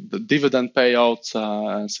the dividend payouts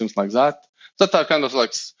and things like that are kind of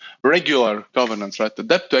like regular covenants, right? The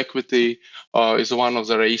debt to equity is one of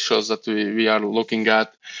the ratios that we are looking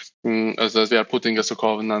at as we are putting as a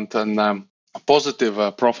covenant, and positive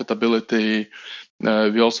profitability.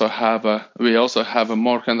 We also have a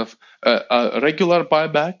more kind of a regular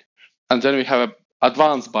buyback, and then we have an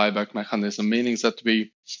advanced buyback mechanism, meaning that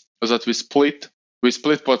we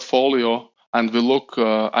split portfolio and we look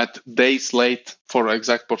at days late for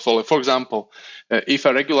exact portfolio. For example, if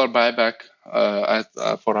a regular buyback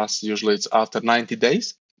for us usually it's after 90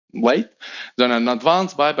 days late, then an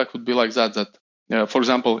advanced buyback would be like that. For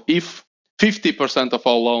example, if 50% of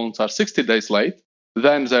all loans are 60 days late,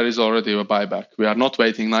 then there is already a buyback. We are not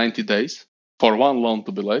waiting 90 days for one loan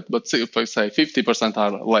to be late, but if I say 50%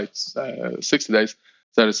 are late 60 days,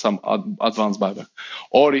 there is some advanced buyback.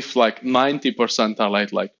 Or if like 90% are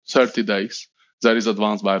late, like 30 days, there is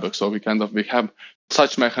advanced buyback. So we have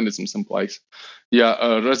such mechanisms in place.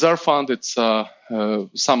 Reserve fund, it's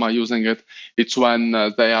some are using it. It's when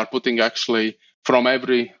they are putting actually from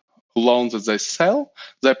every loans that they sell,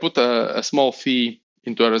 they put a small fee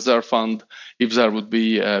into a reserve fund. If there would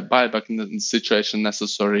be a buyback situation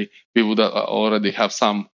necessary, we would already have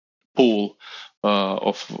some pool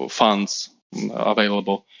of funds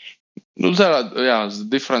available. There are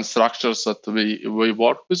different structures that we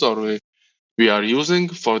work with or we are using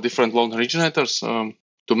for different loan originators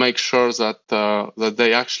to make sure that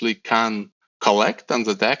they actually can collect and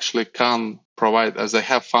that they actually can provide, as they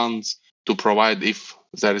have funds to provide if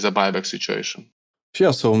there is a buyback situation.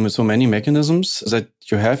 Yeah, so many mechanisms that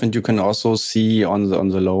you have, and you can also see on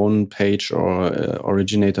the loan page or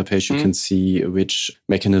originator page, you can see which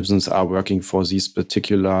mechanisms are working for this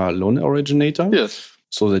particular loan originator. Yes.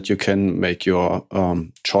 So that you can make your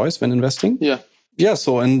choice when investing. Yeah. Yeah,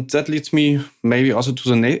 so and that leads me maybe also to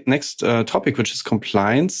the next topic, which is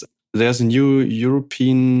compliance. There's a new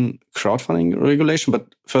European crowdfunding regulation, but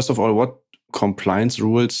first of all, what compliance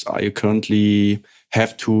rules are you currently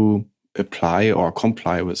have to apply or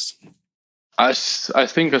comply with? I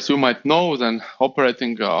think, as you might know, then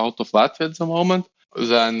operating out of Latvia at the moment,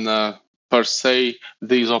 then per se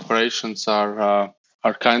these operations are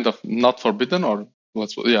kind of not forbidden, or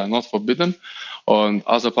not forbidden, on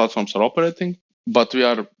other platforms are operating. But we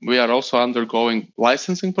are also undergoing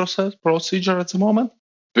licensing procedure at the moment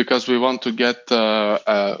because we want to get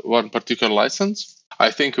one particular license.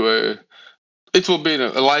 I think it will be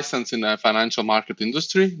a license in the financial market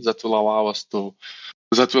industry that will allow us to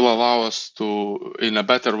in a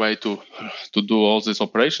better way to do all these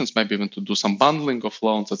operations, maybe even to do some bundling of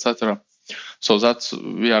loans, etc. So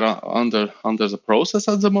we are under the process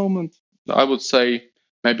at the moment. I would say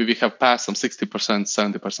maybe we have passed some 60%,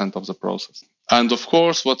 70% of the process. And of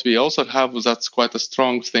course, what we also have, that's quite a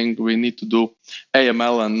strong thing, we need to do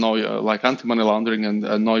AML and like anti-money laundering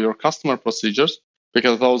and know your customer procedures,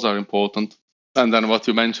 because those are important. And then what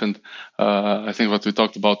you mentioned, I think what we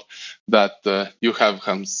talked about, that you had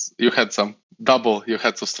to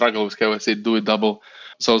struggle with KYC, do it double.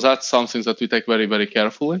 So that's something that we take very, very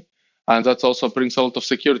carefully. And that also brings a lot of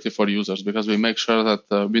security for users, because we make sure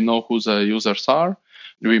that we know who the users are.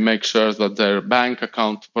 We make sure that their bank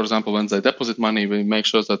account, for example, when they deposit money, we make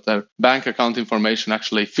sure that their bank account information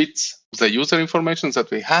actually fits the user information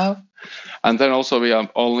that we have. And then also we are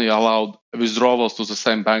only allowed withdrawals to the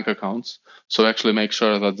same bank accounts. So actually make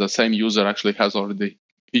sure that the same user actually has already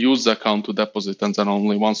used the account to deposit and then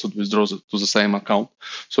only wants to withdraw to the same account.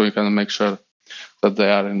 So you can make sure that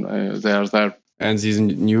they are there. And these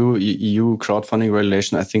new EU crowdfunding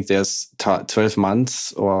regulation, I think there's 12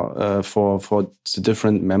 months or for the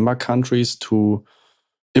different member countries to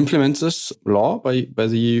implement this law by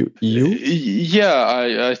the EU?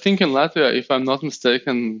 Yeah, I think in Latvia, if I'm not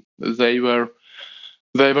mistaken, they were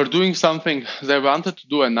doing something. They wanted to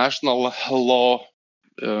do a national law.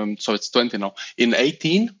 So it's 20 now. In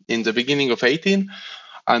the beginning of 18.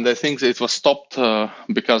 And I think it was stopped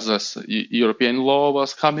because this European law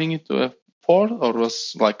was coming into force, or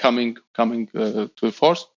was like coming to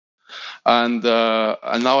force. And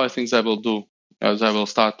now I think they will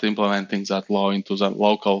start implementing that law into the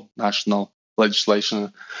local national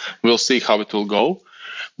legislation. We'll see how it will go.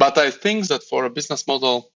 But I think that for a business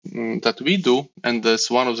model that we do, and that's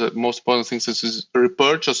one of the most important things, is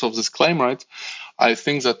repurchase of this claim right. I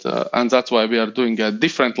think that, and that's why we are doing a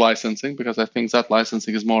different licensing, because I think that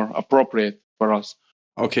licensing is more appropriate for us.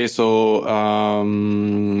 Okay, so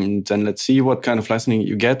then let's see what kind of licensing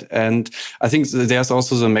you get. And I think there's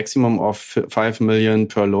also the maximum of 5 million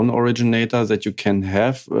per loan originator that you can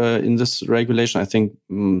have in this regulation. I think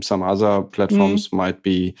some other platforms might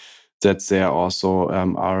be that they also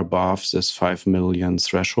are above this 5 million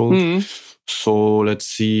threshold. So let's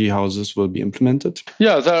see how this will be implemented.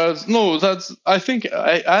 Yeah, I think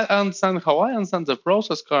I understand how I understand the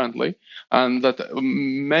process currently, and that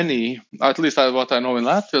many, at least what I know in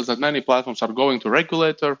Latvia, is that many platforms are going to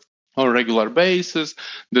regulator on a regular basis,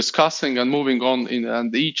 discussing and moving on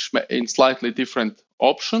and each in slightly different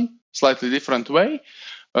option, slightly different way.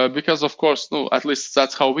 Because of course, at least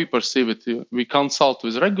that's how we perceive it. We consult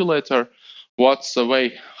with regulator. What's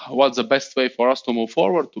the best way for us to move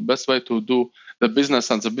forward, the best way to do the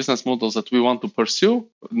business and the business models that we want to pursue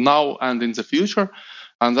now and in the future,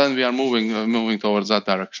 and then we are moving towards that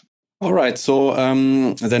direction. All right, so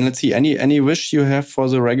then let's see. Any wish you have for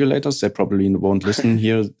the regulators? They probably won't listen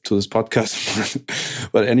here to this podcast,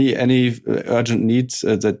 but any urgent needs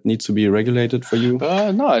that needs to be regulated for you?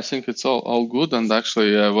 No, I think it's all good. And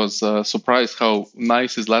actually, I was surprised how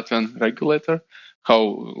nice is Latvian regulator.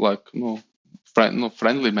 How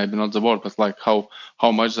friendly, maybe not the word, but like how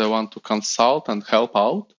much they want to consult and help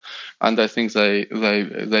out. And I think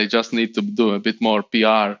they just need to do a bit more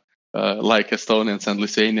PR. Like Estonians and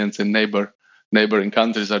Lithuanians in neighboring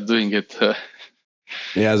countries are doing it.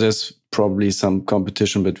 Yeah, there's probably some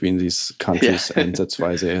competition between these countries, and that's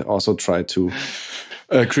why they also try to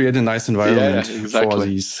create a nice environment for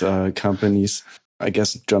these companies. I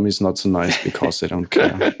guess Germany's not so nice because they don't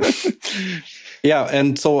care. Yeah,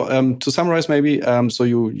 and so to summarize, maybe, so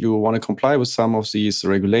you want to comply with some of these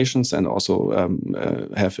regulations and also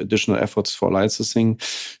have additional efforts for licensing.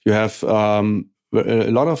 You have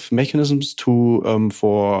a lot of mechanisms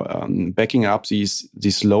for backing up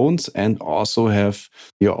these loans, and also have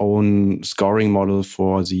your own scoring model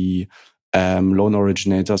for the loan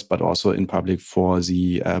originators, but also in public for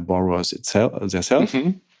the borrowers themselves.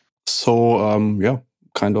 Mm-hmm. So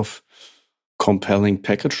kind of compelling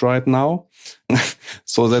package right now.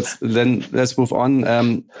 So let's move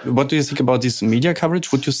on. What do you think about this media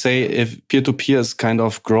coverage? Would you say if peer-to-peer is kind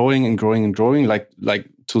of growing and growing and growing, like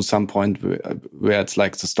to some point where it's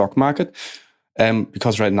like the stock market?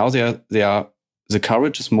 Because right now there the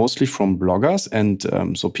coverage is mostly from bloggers and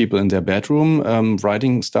so people in their bedroom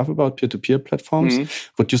writing stuff about peer-to-peer platforms.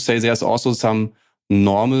 Would you say there's also some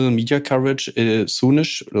normal media coverage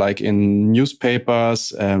soonish, like in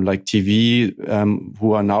newspapers, like TV,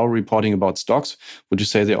 who are now reporting about stocks? Would you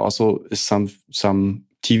say there also is some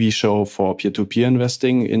TV show for peer-to-peer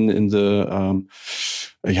investing in the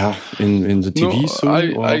TV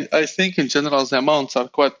soon? I think in general the amounts are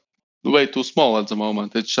quite way too small at the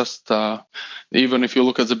moment. It's just even if you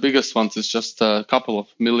look at the biggest ones, it's just a couple of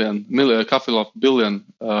billion.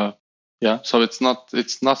 So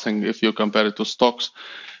it's nothing if you compare it to stocks.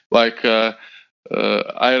 Like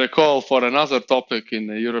I recall for another topic in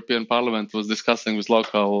the European Parliament was discussing with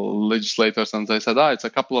local legislators, and they said, it's a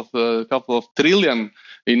couple of trillion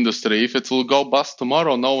industry. If it will go bust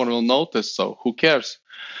tomorrow, no one will notice. So who cares?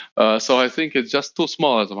 So I think it's just too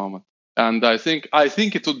small at the moment. And I think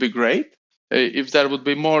it would be great if there would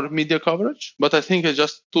be more media coverage, but I think it's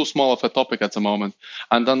just too small of a topic at the moment.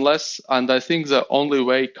 And I think the only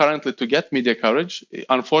way currently to get media coverage,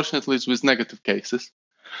 unfortunately, is with negative cases.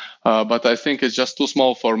 But I think it's just too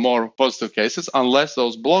small for more positive cases, unless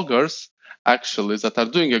those bloggers actually that are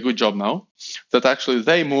doing a good job now, that actually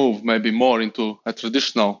they move maybe more into a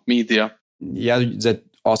traditional media. Yeah, that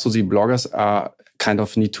also the bloggers are kind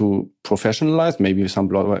of need to professionalize. Maybe some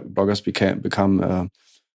bloggers become a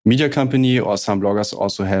media company, or some bloggers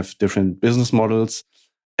also have different business models.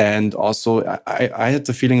 And also, I had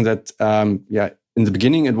the feeling that in the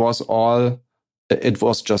beginning it was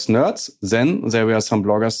just nerds. Then there were some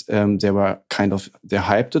bloggers, they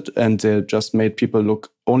hyped it and they just made people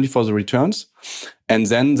look only for the returns. And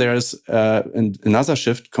then there's another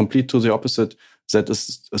shift complete to the opposite, that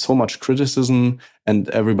is so much criticism and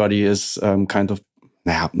everybody is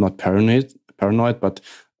not paranoid, but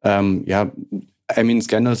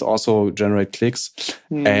scandals also generate clicks.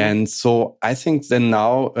 And so I think then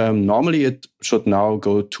now, normally it should now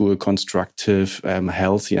go to a constructive,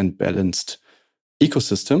 healthy and balanced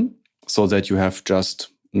ecosystem so that you have just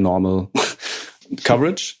normal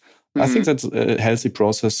coverage. I think that's a healthy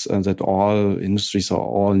process that all industries or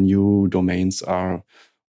all new domains are,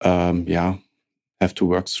 have to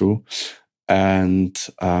work through. And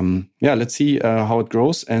let's see how it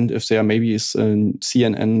grows, and if there maybe is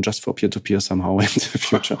CNN just for peer-to-peer somehow in the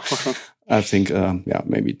future. I think,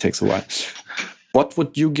 maybe it takes a while. What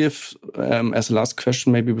would you give as a last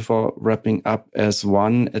question, maybe before wrapping up, as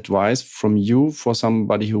one advice from you for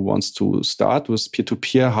somebody who wants to start with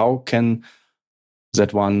peer-to-peer? How can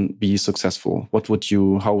that one be successful?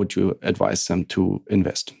 How would you advise them to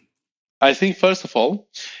invest? I think, first of all,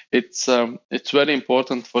 it's very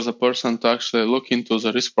important for the person to actually look into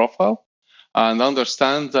the risk profile and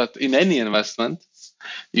understand that in any investment,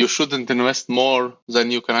 you shouldn't invest more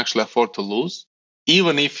than you can actually afford to lose,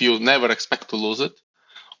 even if you never expect to lose it,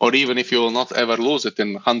 or even if you will not ever lose it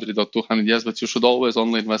in 100 or 200 years, but you should always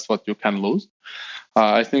only invest what you can lose.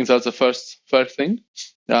 I think that's the first thing.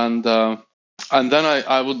 And then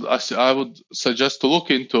I would suggest to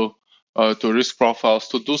look into to risk profiles,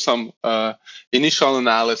 to do some initial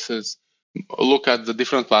analysis, look at the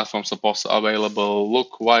different platforms available,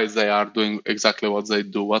 look why they are doing exactly what they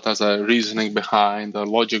do, what are the reasoning behind, the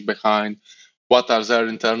logic behind, what are their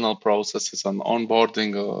internal processes on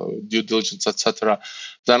onboarding, due diligence, etc.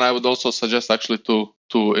 Then I would also suggest actually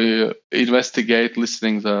to investigate,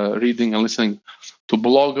 reading and listening to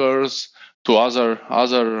bloggers, to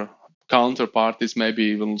other counterparties, maybe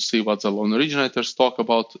even see what the loan originators talk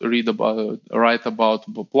about, write about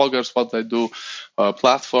bloggers, what they do,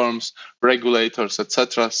 platforms, regulators,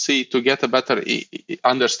 etc. See to get a better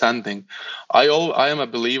understanding. I am a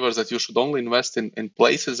believer that you should only invest in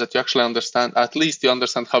places that you actually understand. At least you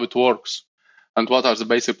understand how it works and what are the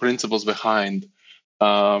basic principles behind.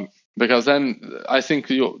 Because then I think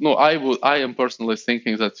I am personally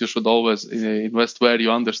thinking that you should always invest where you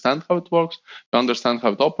understand how it works, you understand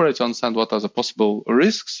how it operates, you understand what are the possible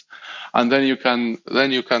risks, and then you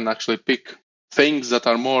can actually pick things that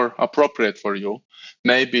are more appropriate for you.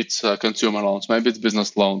 Maybe it's consumer loans, maybe it's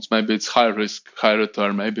business loans, maybe it's high risk, high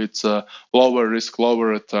return, maybe it's lower risk, lower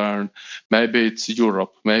return, maybe it's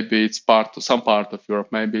Europe, maybe it's some part of Europe,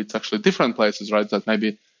 maybe it's actually different places, right? That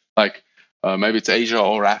maybe like. Maybe it's Asia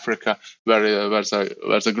or Africa where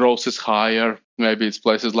the growth is higher. Maybe it's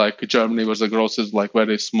places like Germany where the growth is like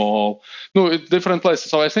very small. No, it's different places.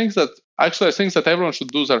 So I think that everyone should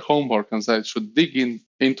do their homework and they should dig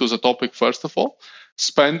into the topic first of all.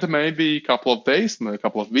 Spend maybe a couple of days, maybe a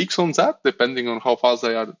couple of weeks on that, depending on how fast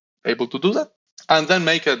they are able to do that, and then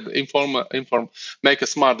make a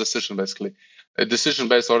smart decision basically. a decision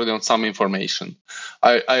based already on some information.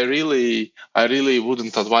 I really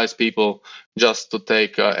wouldn't advise people just to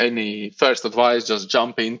take any first advice, just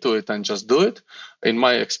jump into it and just do it. In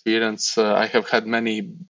my experience, I have had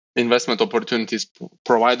many investment opportunities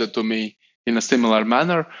provided to me in a similar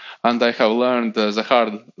manner, and I have learned the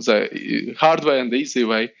hard way and the easy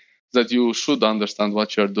way that you should understand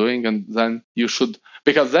what you're doing, and then you should,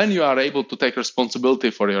 because then you are able to take responsibility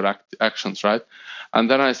for your actions, right? And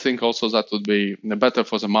then I think also that would be better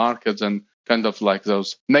for the markets, and kind of like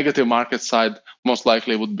those negative market side most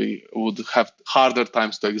likely would have harder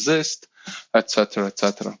times to exist, etc.,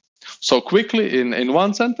 etc. So quickly in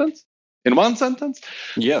one sentence,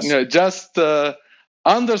 yes, just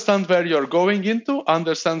understand where you're going into,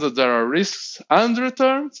 understand that there are risks and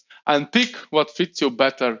returns, and pick what fits you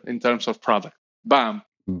better in terms of product. Bam.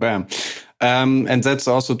 And that's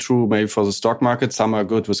also true maybe for the stock market. Some are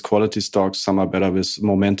good with quality stocks, some are better with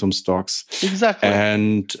momentum stocks. Exactly.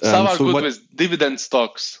 And some are good with dividend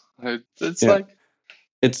stocks. It's like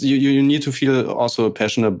it's you need to feel also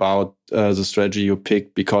passionate about the strategy you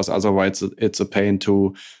pick, because otherwise it's a pain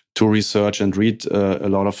to research and read a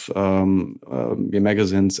lot of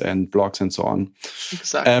magazines and blogs and so on.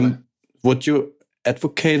 Exactly. Would you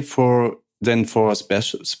advocate for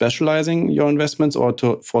specializing your investments, or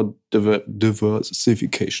for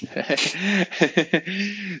diversification?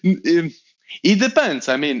 It depends.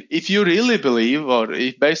 I mean, if you really believe, or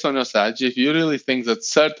if based on your strategy, if you really think that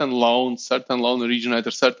certain loan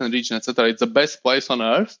originator, certain region, etc., it's the best place on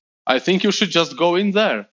earth, I think you should just go in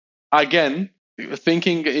there. Again,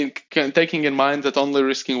 taking in mind that only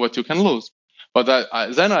risking what you can lose. But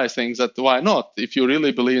then I think that why not? If you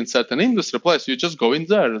really believe in certain industry place, you just go in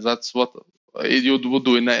there. That's what you would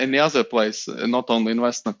do in any other place, not only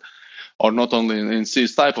investment, or not only in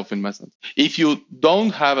this type of investment. If you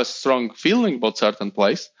don't have a strong feeling about certain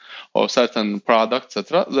place or certain product,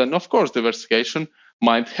 etc., then of course diversification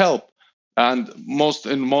might help, and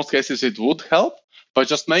in most cases it would help. But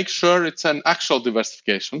just make sure it's an actual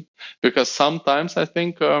diversification, because sometimes I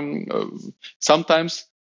think sometimes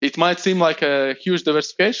it might seem like a huge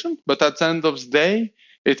diversification, but at the end of the day,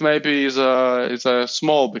 it maybe is a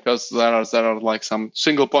small, because there are like some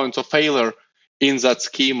single points of failure in that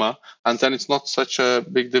schema, and then it's not such a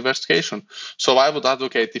big diversification. So I would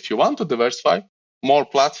advocate, if you want to diversify, more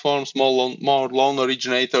platforms, more loan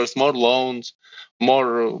originators, more loans,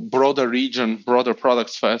 more broader region, broader product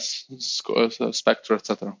spectrum,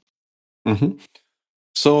 etc. Mm-hmm.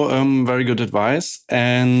 So very good advice,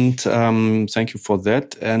 and thank you for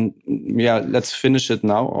that. And let's finish it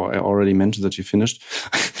now. Or I already mentioned that you finished.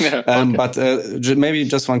 Okay. But maybe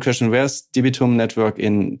just one question: where's Debitum Network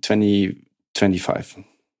in 2025?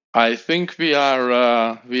 I think we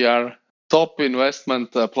are top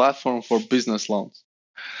investment platform for business loans.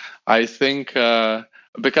 I think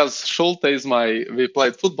because Schulte is we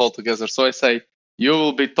played football together, so I say you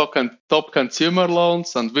will be top consumer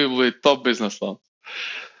loans and we will be top business loans.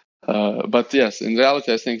 But yes, in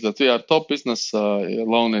reality, I think that we are top business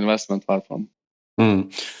loan investment platform.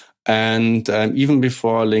 And even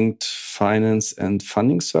before Linked Finance and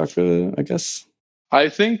Funding Circle, I guess. I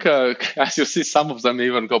think, as you see, some of them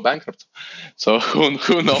even go bankrupt. So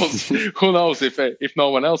who knows? Who knows if no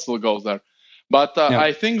one else will go there? But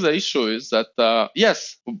I think the issue is that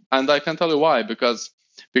yes, and I can tell you why. Because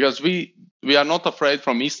we are not afraid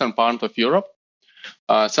from eastern part of Europe,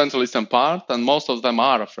 Central Eastern part, and most of them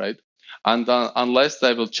are afraid. And unless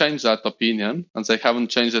they will change that opinion, and they haven't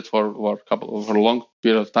changed it for a long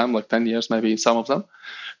period of time, like 10 years maybe, some of them,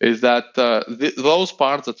 is that those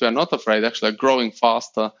parts that we are not afraid actually are growing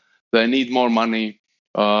faster. They need more money.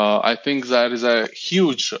 I think there is a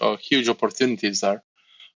huge opportunities there.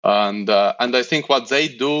 And I think what they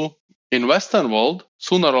do in Western world,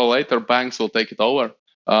 sooner or later, banks will take it over,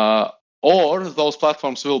 or those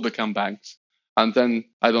platforms will become banks. And then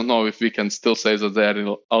I don't know if we can still say that they are in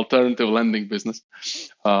alternative lending business.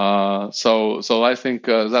 So I think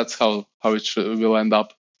that's how it will end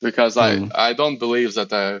up. Because I don't believe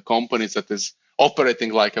that a company that is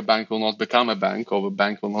operating like a bank will not become a bank, or a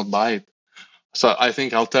bank will not buy it. So I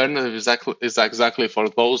think alternative is exactly for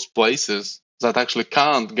those places that actually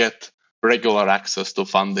can't get regular access to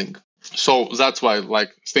funding. So that's why,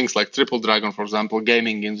 like things like Triple Dragon, for example,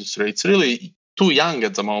 gaming industry, it's really too young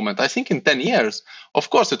at the moment. I think in 10 years, of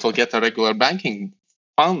course, it will get a regular banking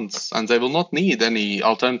funds, and they will not need any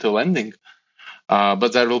alternative lending.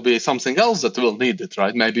 But there will be something else that will need it,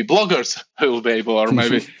 right? Maybe bloggers will be able, or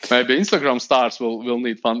maybe Instagram stars will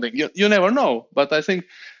need funding. You never know. But I think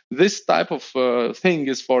this type of thing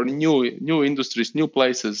is for new industries, new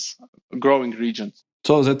places, growing regions.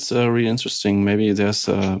 So that's really interesting. Maybe there's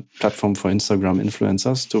a platform for Instagram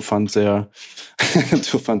influencers to fund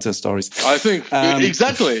their stories. I think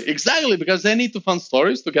exactly, because they need to fund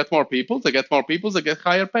stories to get more people. They get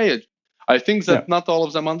higher payage. I think that not all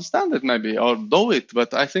of them understand it, maybe, or know it,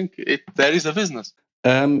 but I think there is a business.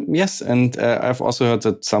 Yes, and I've also heard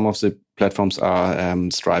that some of the platforms are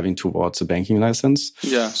striving towards a banking license.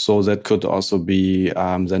 Yeah. So that could also be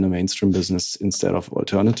then a mainstream business instead of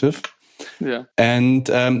alternative. Yeah. And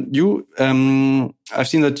I've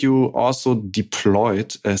seen that you also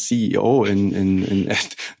deployed a CEO in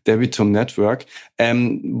Debitum Network.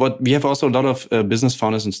 But we have also a lot of business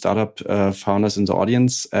founders and startup founders in the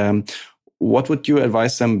audience. What would you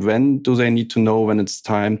advise them? When do they need to know when it's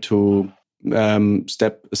time to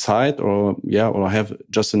step aside, or have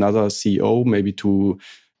just another CEO, maybe to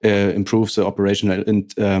improve the operational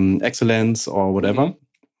excellence or whatever? Mm-hmm.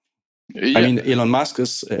 Yeah. I mean, Elon Musk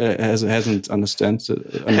hasn't understood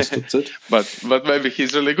it, but maybe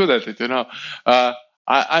he's really good at it.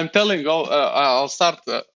 I'm telling I'll start.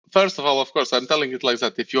 First of all, of course, I'm telling it like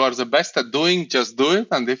that. If you are the best at doing, just do it.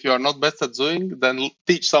 And if you are not best at doing, then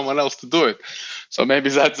teach someone else to do it. So maybe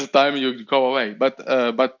that's the time you go away.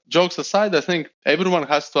 But jokes aside, I think everyone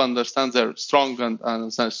has to understand their strong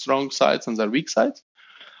and strong sides and their weak sides.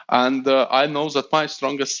 And I know that my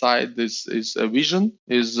strongest side is a vision,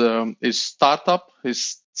 is startup,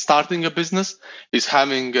 is starting a business, is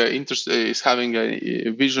having a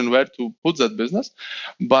vision where to put that business.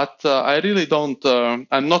 But I really don't.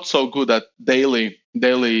 I'm not so good at daily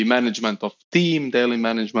management of team, daily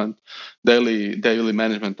management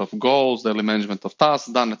of goals, daily management of tasks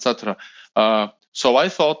done, etc. So I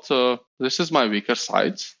thought this is my weaker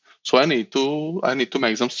sides. So I need to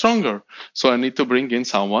make them stronger. So I need to bring in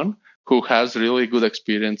someone who has really good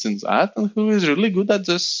experience in that and who is really good at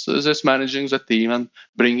this managing the team and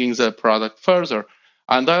bringing the product further.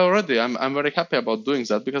 And I'm very happy about doing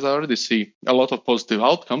that because I already see a lot of positive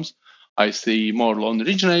outcomes. I see more loan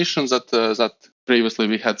originations that previously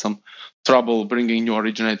we had some trouble bringing new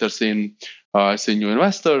originators in. I see new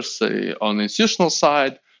investors on the institutional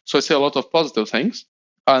side. So I see a lot of positive things.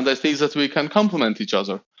 And I think that we can complement each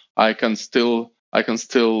other. I can still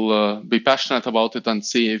be passionate about it and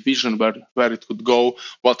see a vision where it could go,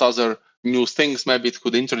 what other new things maybe it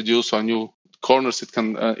could introduce or new corners it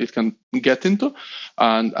can get into,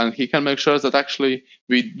 and he can make sure that actually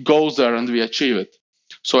we go there and we achieve it.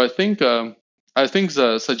 So I think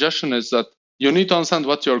the suggestion is that you need to understand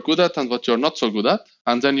what you're good at and what you're not so good at,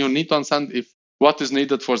 and then you need to understand what is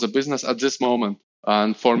needed for the business at this moment.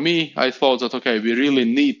 And for me, I thought that we really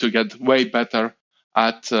need to get way better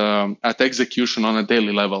at execution on a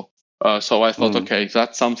daily level. So I thought,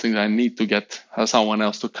 that's something I need to get someone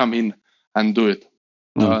else to come in and do it.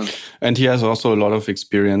 And he has also a lot of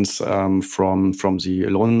experience from the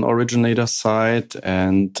loan originator side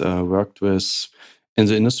and worked in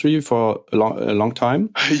the industry for a long time.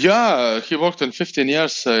 Yeah, he worked in 15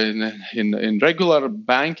 years in regular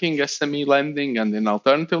banking, SME lending, and in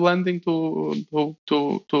alternative lending to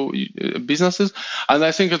businesses. And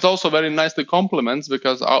I think it also very nicely complements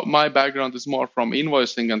because my background is more from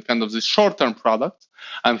invoicing and kind of this short-term product,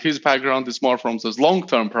 and his background is more from those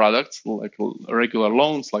long-term products like regular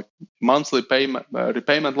loans, like monthly payment,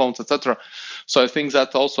 repayment loans, etc. So I think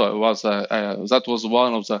that also was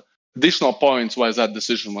one of the additional points why that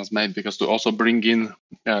decision was made, because to also bring in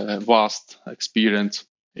vast experience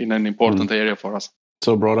in an important area for us.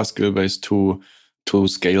 So broader skill base to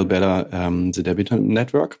scale better the Debitum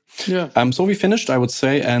network. Yeah. So we finished, I would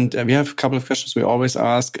say, and we have a couple of questions we always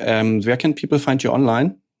ask. Where can people find you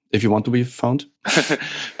online if you want to be found? You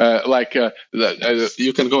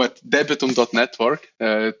can go at debitum.network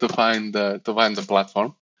to find the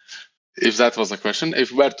platform. If that was a question.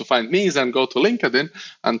 If where to find me, then go to LinkedIn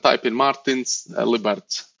and type in Martins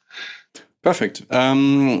Liberts. Perfect.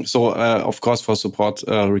 Of course, for support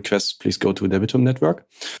requests, please go to Debitum Network.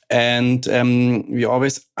 And we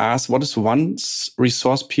always ask, what is one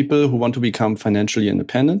resource people who want to become financially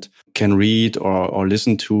independent can read or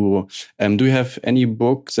listen to? Do you have any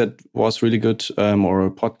book that was really good, or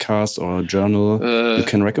a podcast or a journal you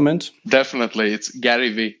can recommend? Definitely. It's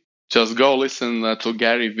Gary Vee. Just go listen to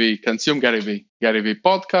Gary Vee, consume Gary Vee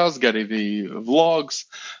podcasts, Gary Vee vlogs.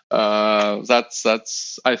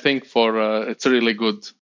 That's I think it's a really good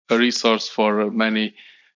resource for many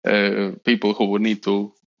people who need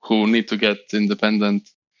to get independent.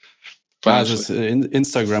 This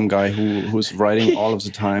Instagram guy who's writing all of the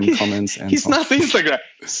time comments and he's not Instagram.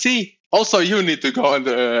 See. Also, you need to go and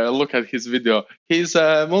look at his video. He's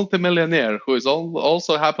a multimillionaire who is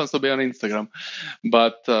also happens to be on Instagram.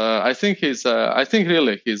 But I think he's a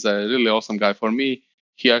really awesome guy. For me,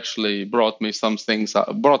 he actually brought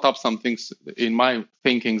up some things in my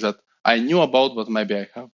thinking that I knew about, but maybe I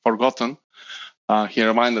have forgotten. He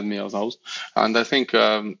reminded me of those, and I think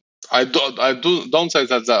I don't say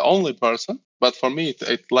that's the only person, but for me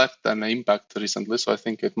it left an impact recently. So I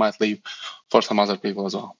think it might leave for some other people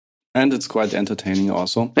as well. And it's quite entertaining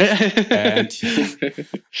also.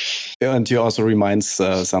 and he also reminds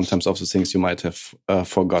sometimes of the things you might have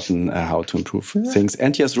forgotten how to improve things.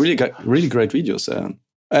 And he has really great videos.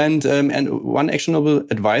 And one actionable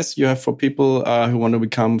advice you have for people who want to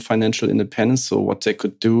become financial independent, so what they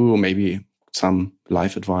could do, maybe some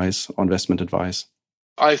life advice or investment advice?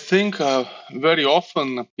 I think very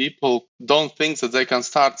often people don't think that they can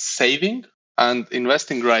start saving and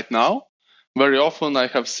investing right now. Very often I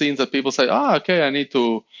have seen that people say, okay,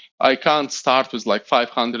 I can't start with like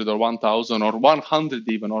 500 or 1,000 or 100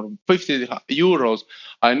 even, or 50 euros.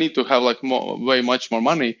 I need to have like way much more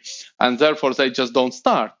money. And therefore they just don't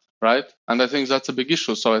start, right? And I think that's a big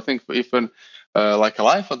issue. So I think even like a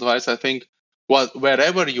life advice, I think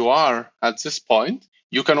wherever you are at this point,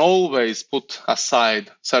 you can always put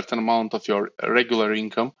aside certain amount of your regular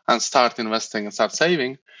income and start investing and start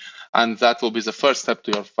saving. And that will be the first step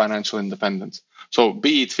to your financial independence. So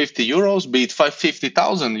be it 50 euros, be it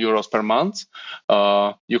 50,000 euros per month,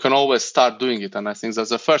 you can always start doing it. And I think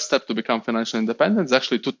that's the first step to become financially independent, is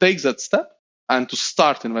actually to take that step and to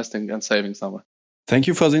start investing and saving somewhere. Thank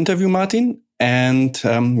you for the interview, Martin. And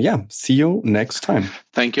see you next time.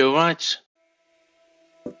 Thank you very much.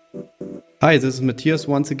 Hi, this is Matthias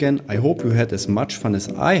once again. I hope you had as much fun as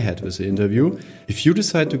I had with the interview. If you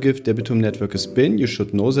decide to give Debitum Network a spin, you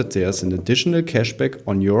should know that there's an additional cashback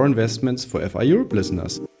on your investments for FI Europe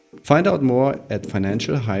listeners. Find out more at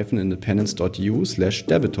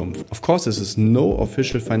financial-independence.eu/debitum. Of course, this is no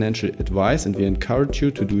official financial advice, and we encourage you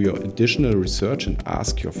to do your additional research and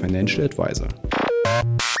ask your financial advisor.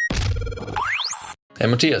 Hey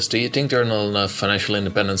Matthias, do you think there are not enough financial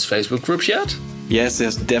independence Facebook groups yet? Yes,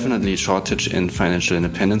 there's definitely a shortage in financial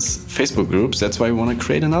independence Facebook groups. That's why we want to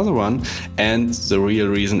create another one. And the real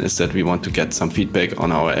reason is that we want to get some feedback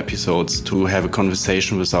on our episodes, to have a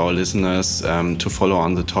conversation with our listeners, to follow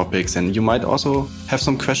on the topics. And you might also have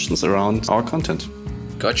some questions around our content.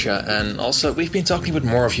 Gotcha. And also, we've been talking with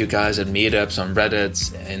more of you guys at meetups, on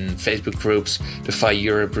Reddit, in Facebook groups. The FI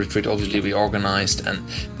Europe retreat, obviously, we organized. And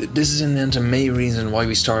this is in the end the main reason why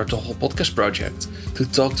we started the whole podcast project. To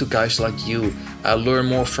talk to guys like you, learn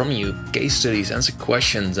more from you, case studies, answer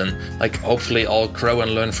questions, and hopefully all grow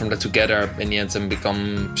and learn from that together in the end and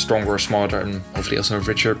become stronger, smarter, and hopefully also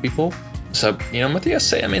richer people. So, Matthias,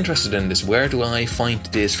 say I'm interested in this. Where do I find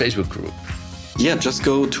this Facebook group? Yeah, just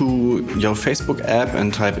go to your Facebook app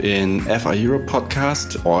and type in FI Europe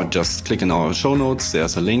podcast, or just click in our show notes.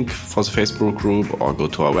 There's a link for the Facebook group, or go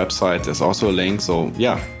to our website. There's also a link. So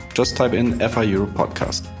just type in FI Europe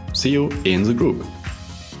podcast. See you in the group.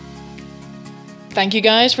 Thank you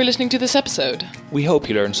guys for listening to this episode. We hope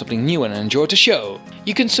you learned something new and enjoyed the show.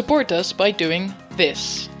 You can support us by doing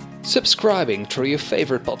this: subscribing through your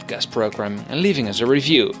favorite podcast program and leaving us a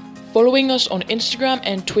review. Following us on Instagram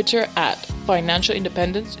and Twitter at Financial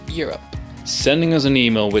Independence Europe. Sending us an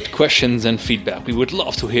email with questions and feedback. We would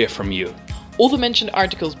love to hear from you. All the mentioned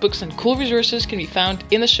articles, books and cool resources can be found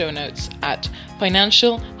in the show notes at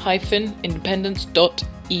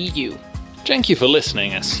financial-independence.eu. Thank you for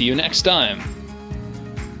listening and see you next time.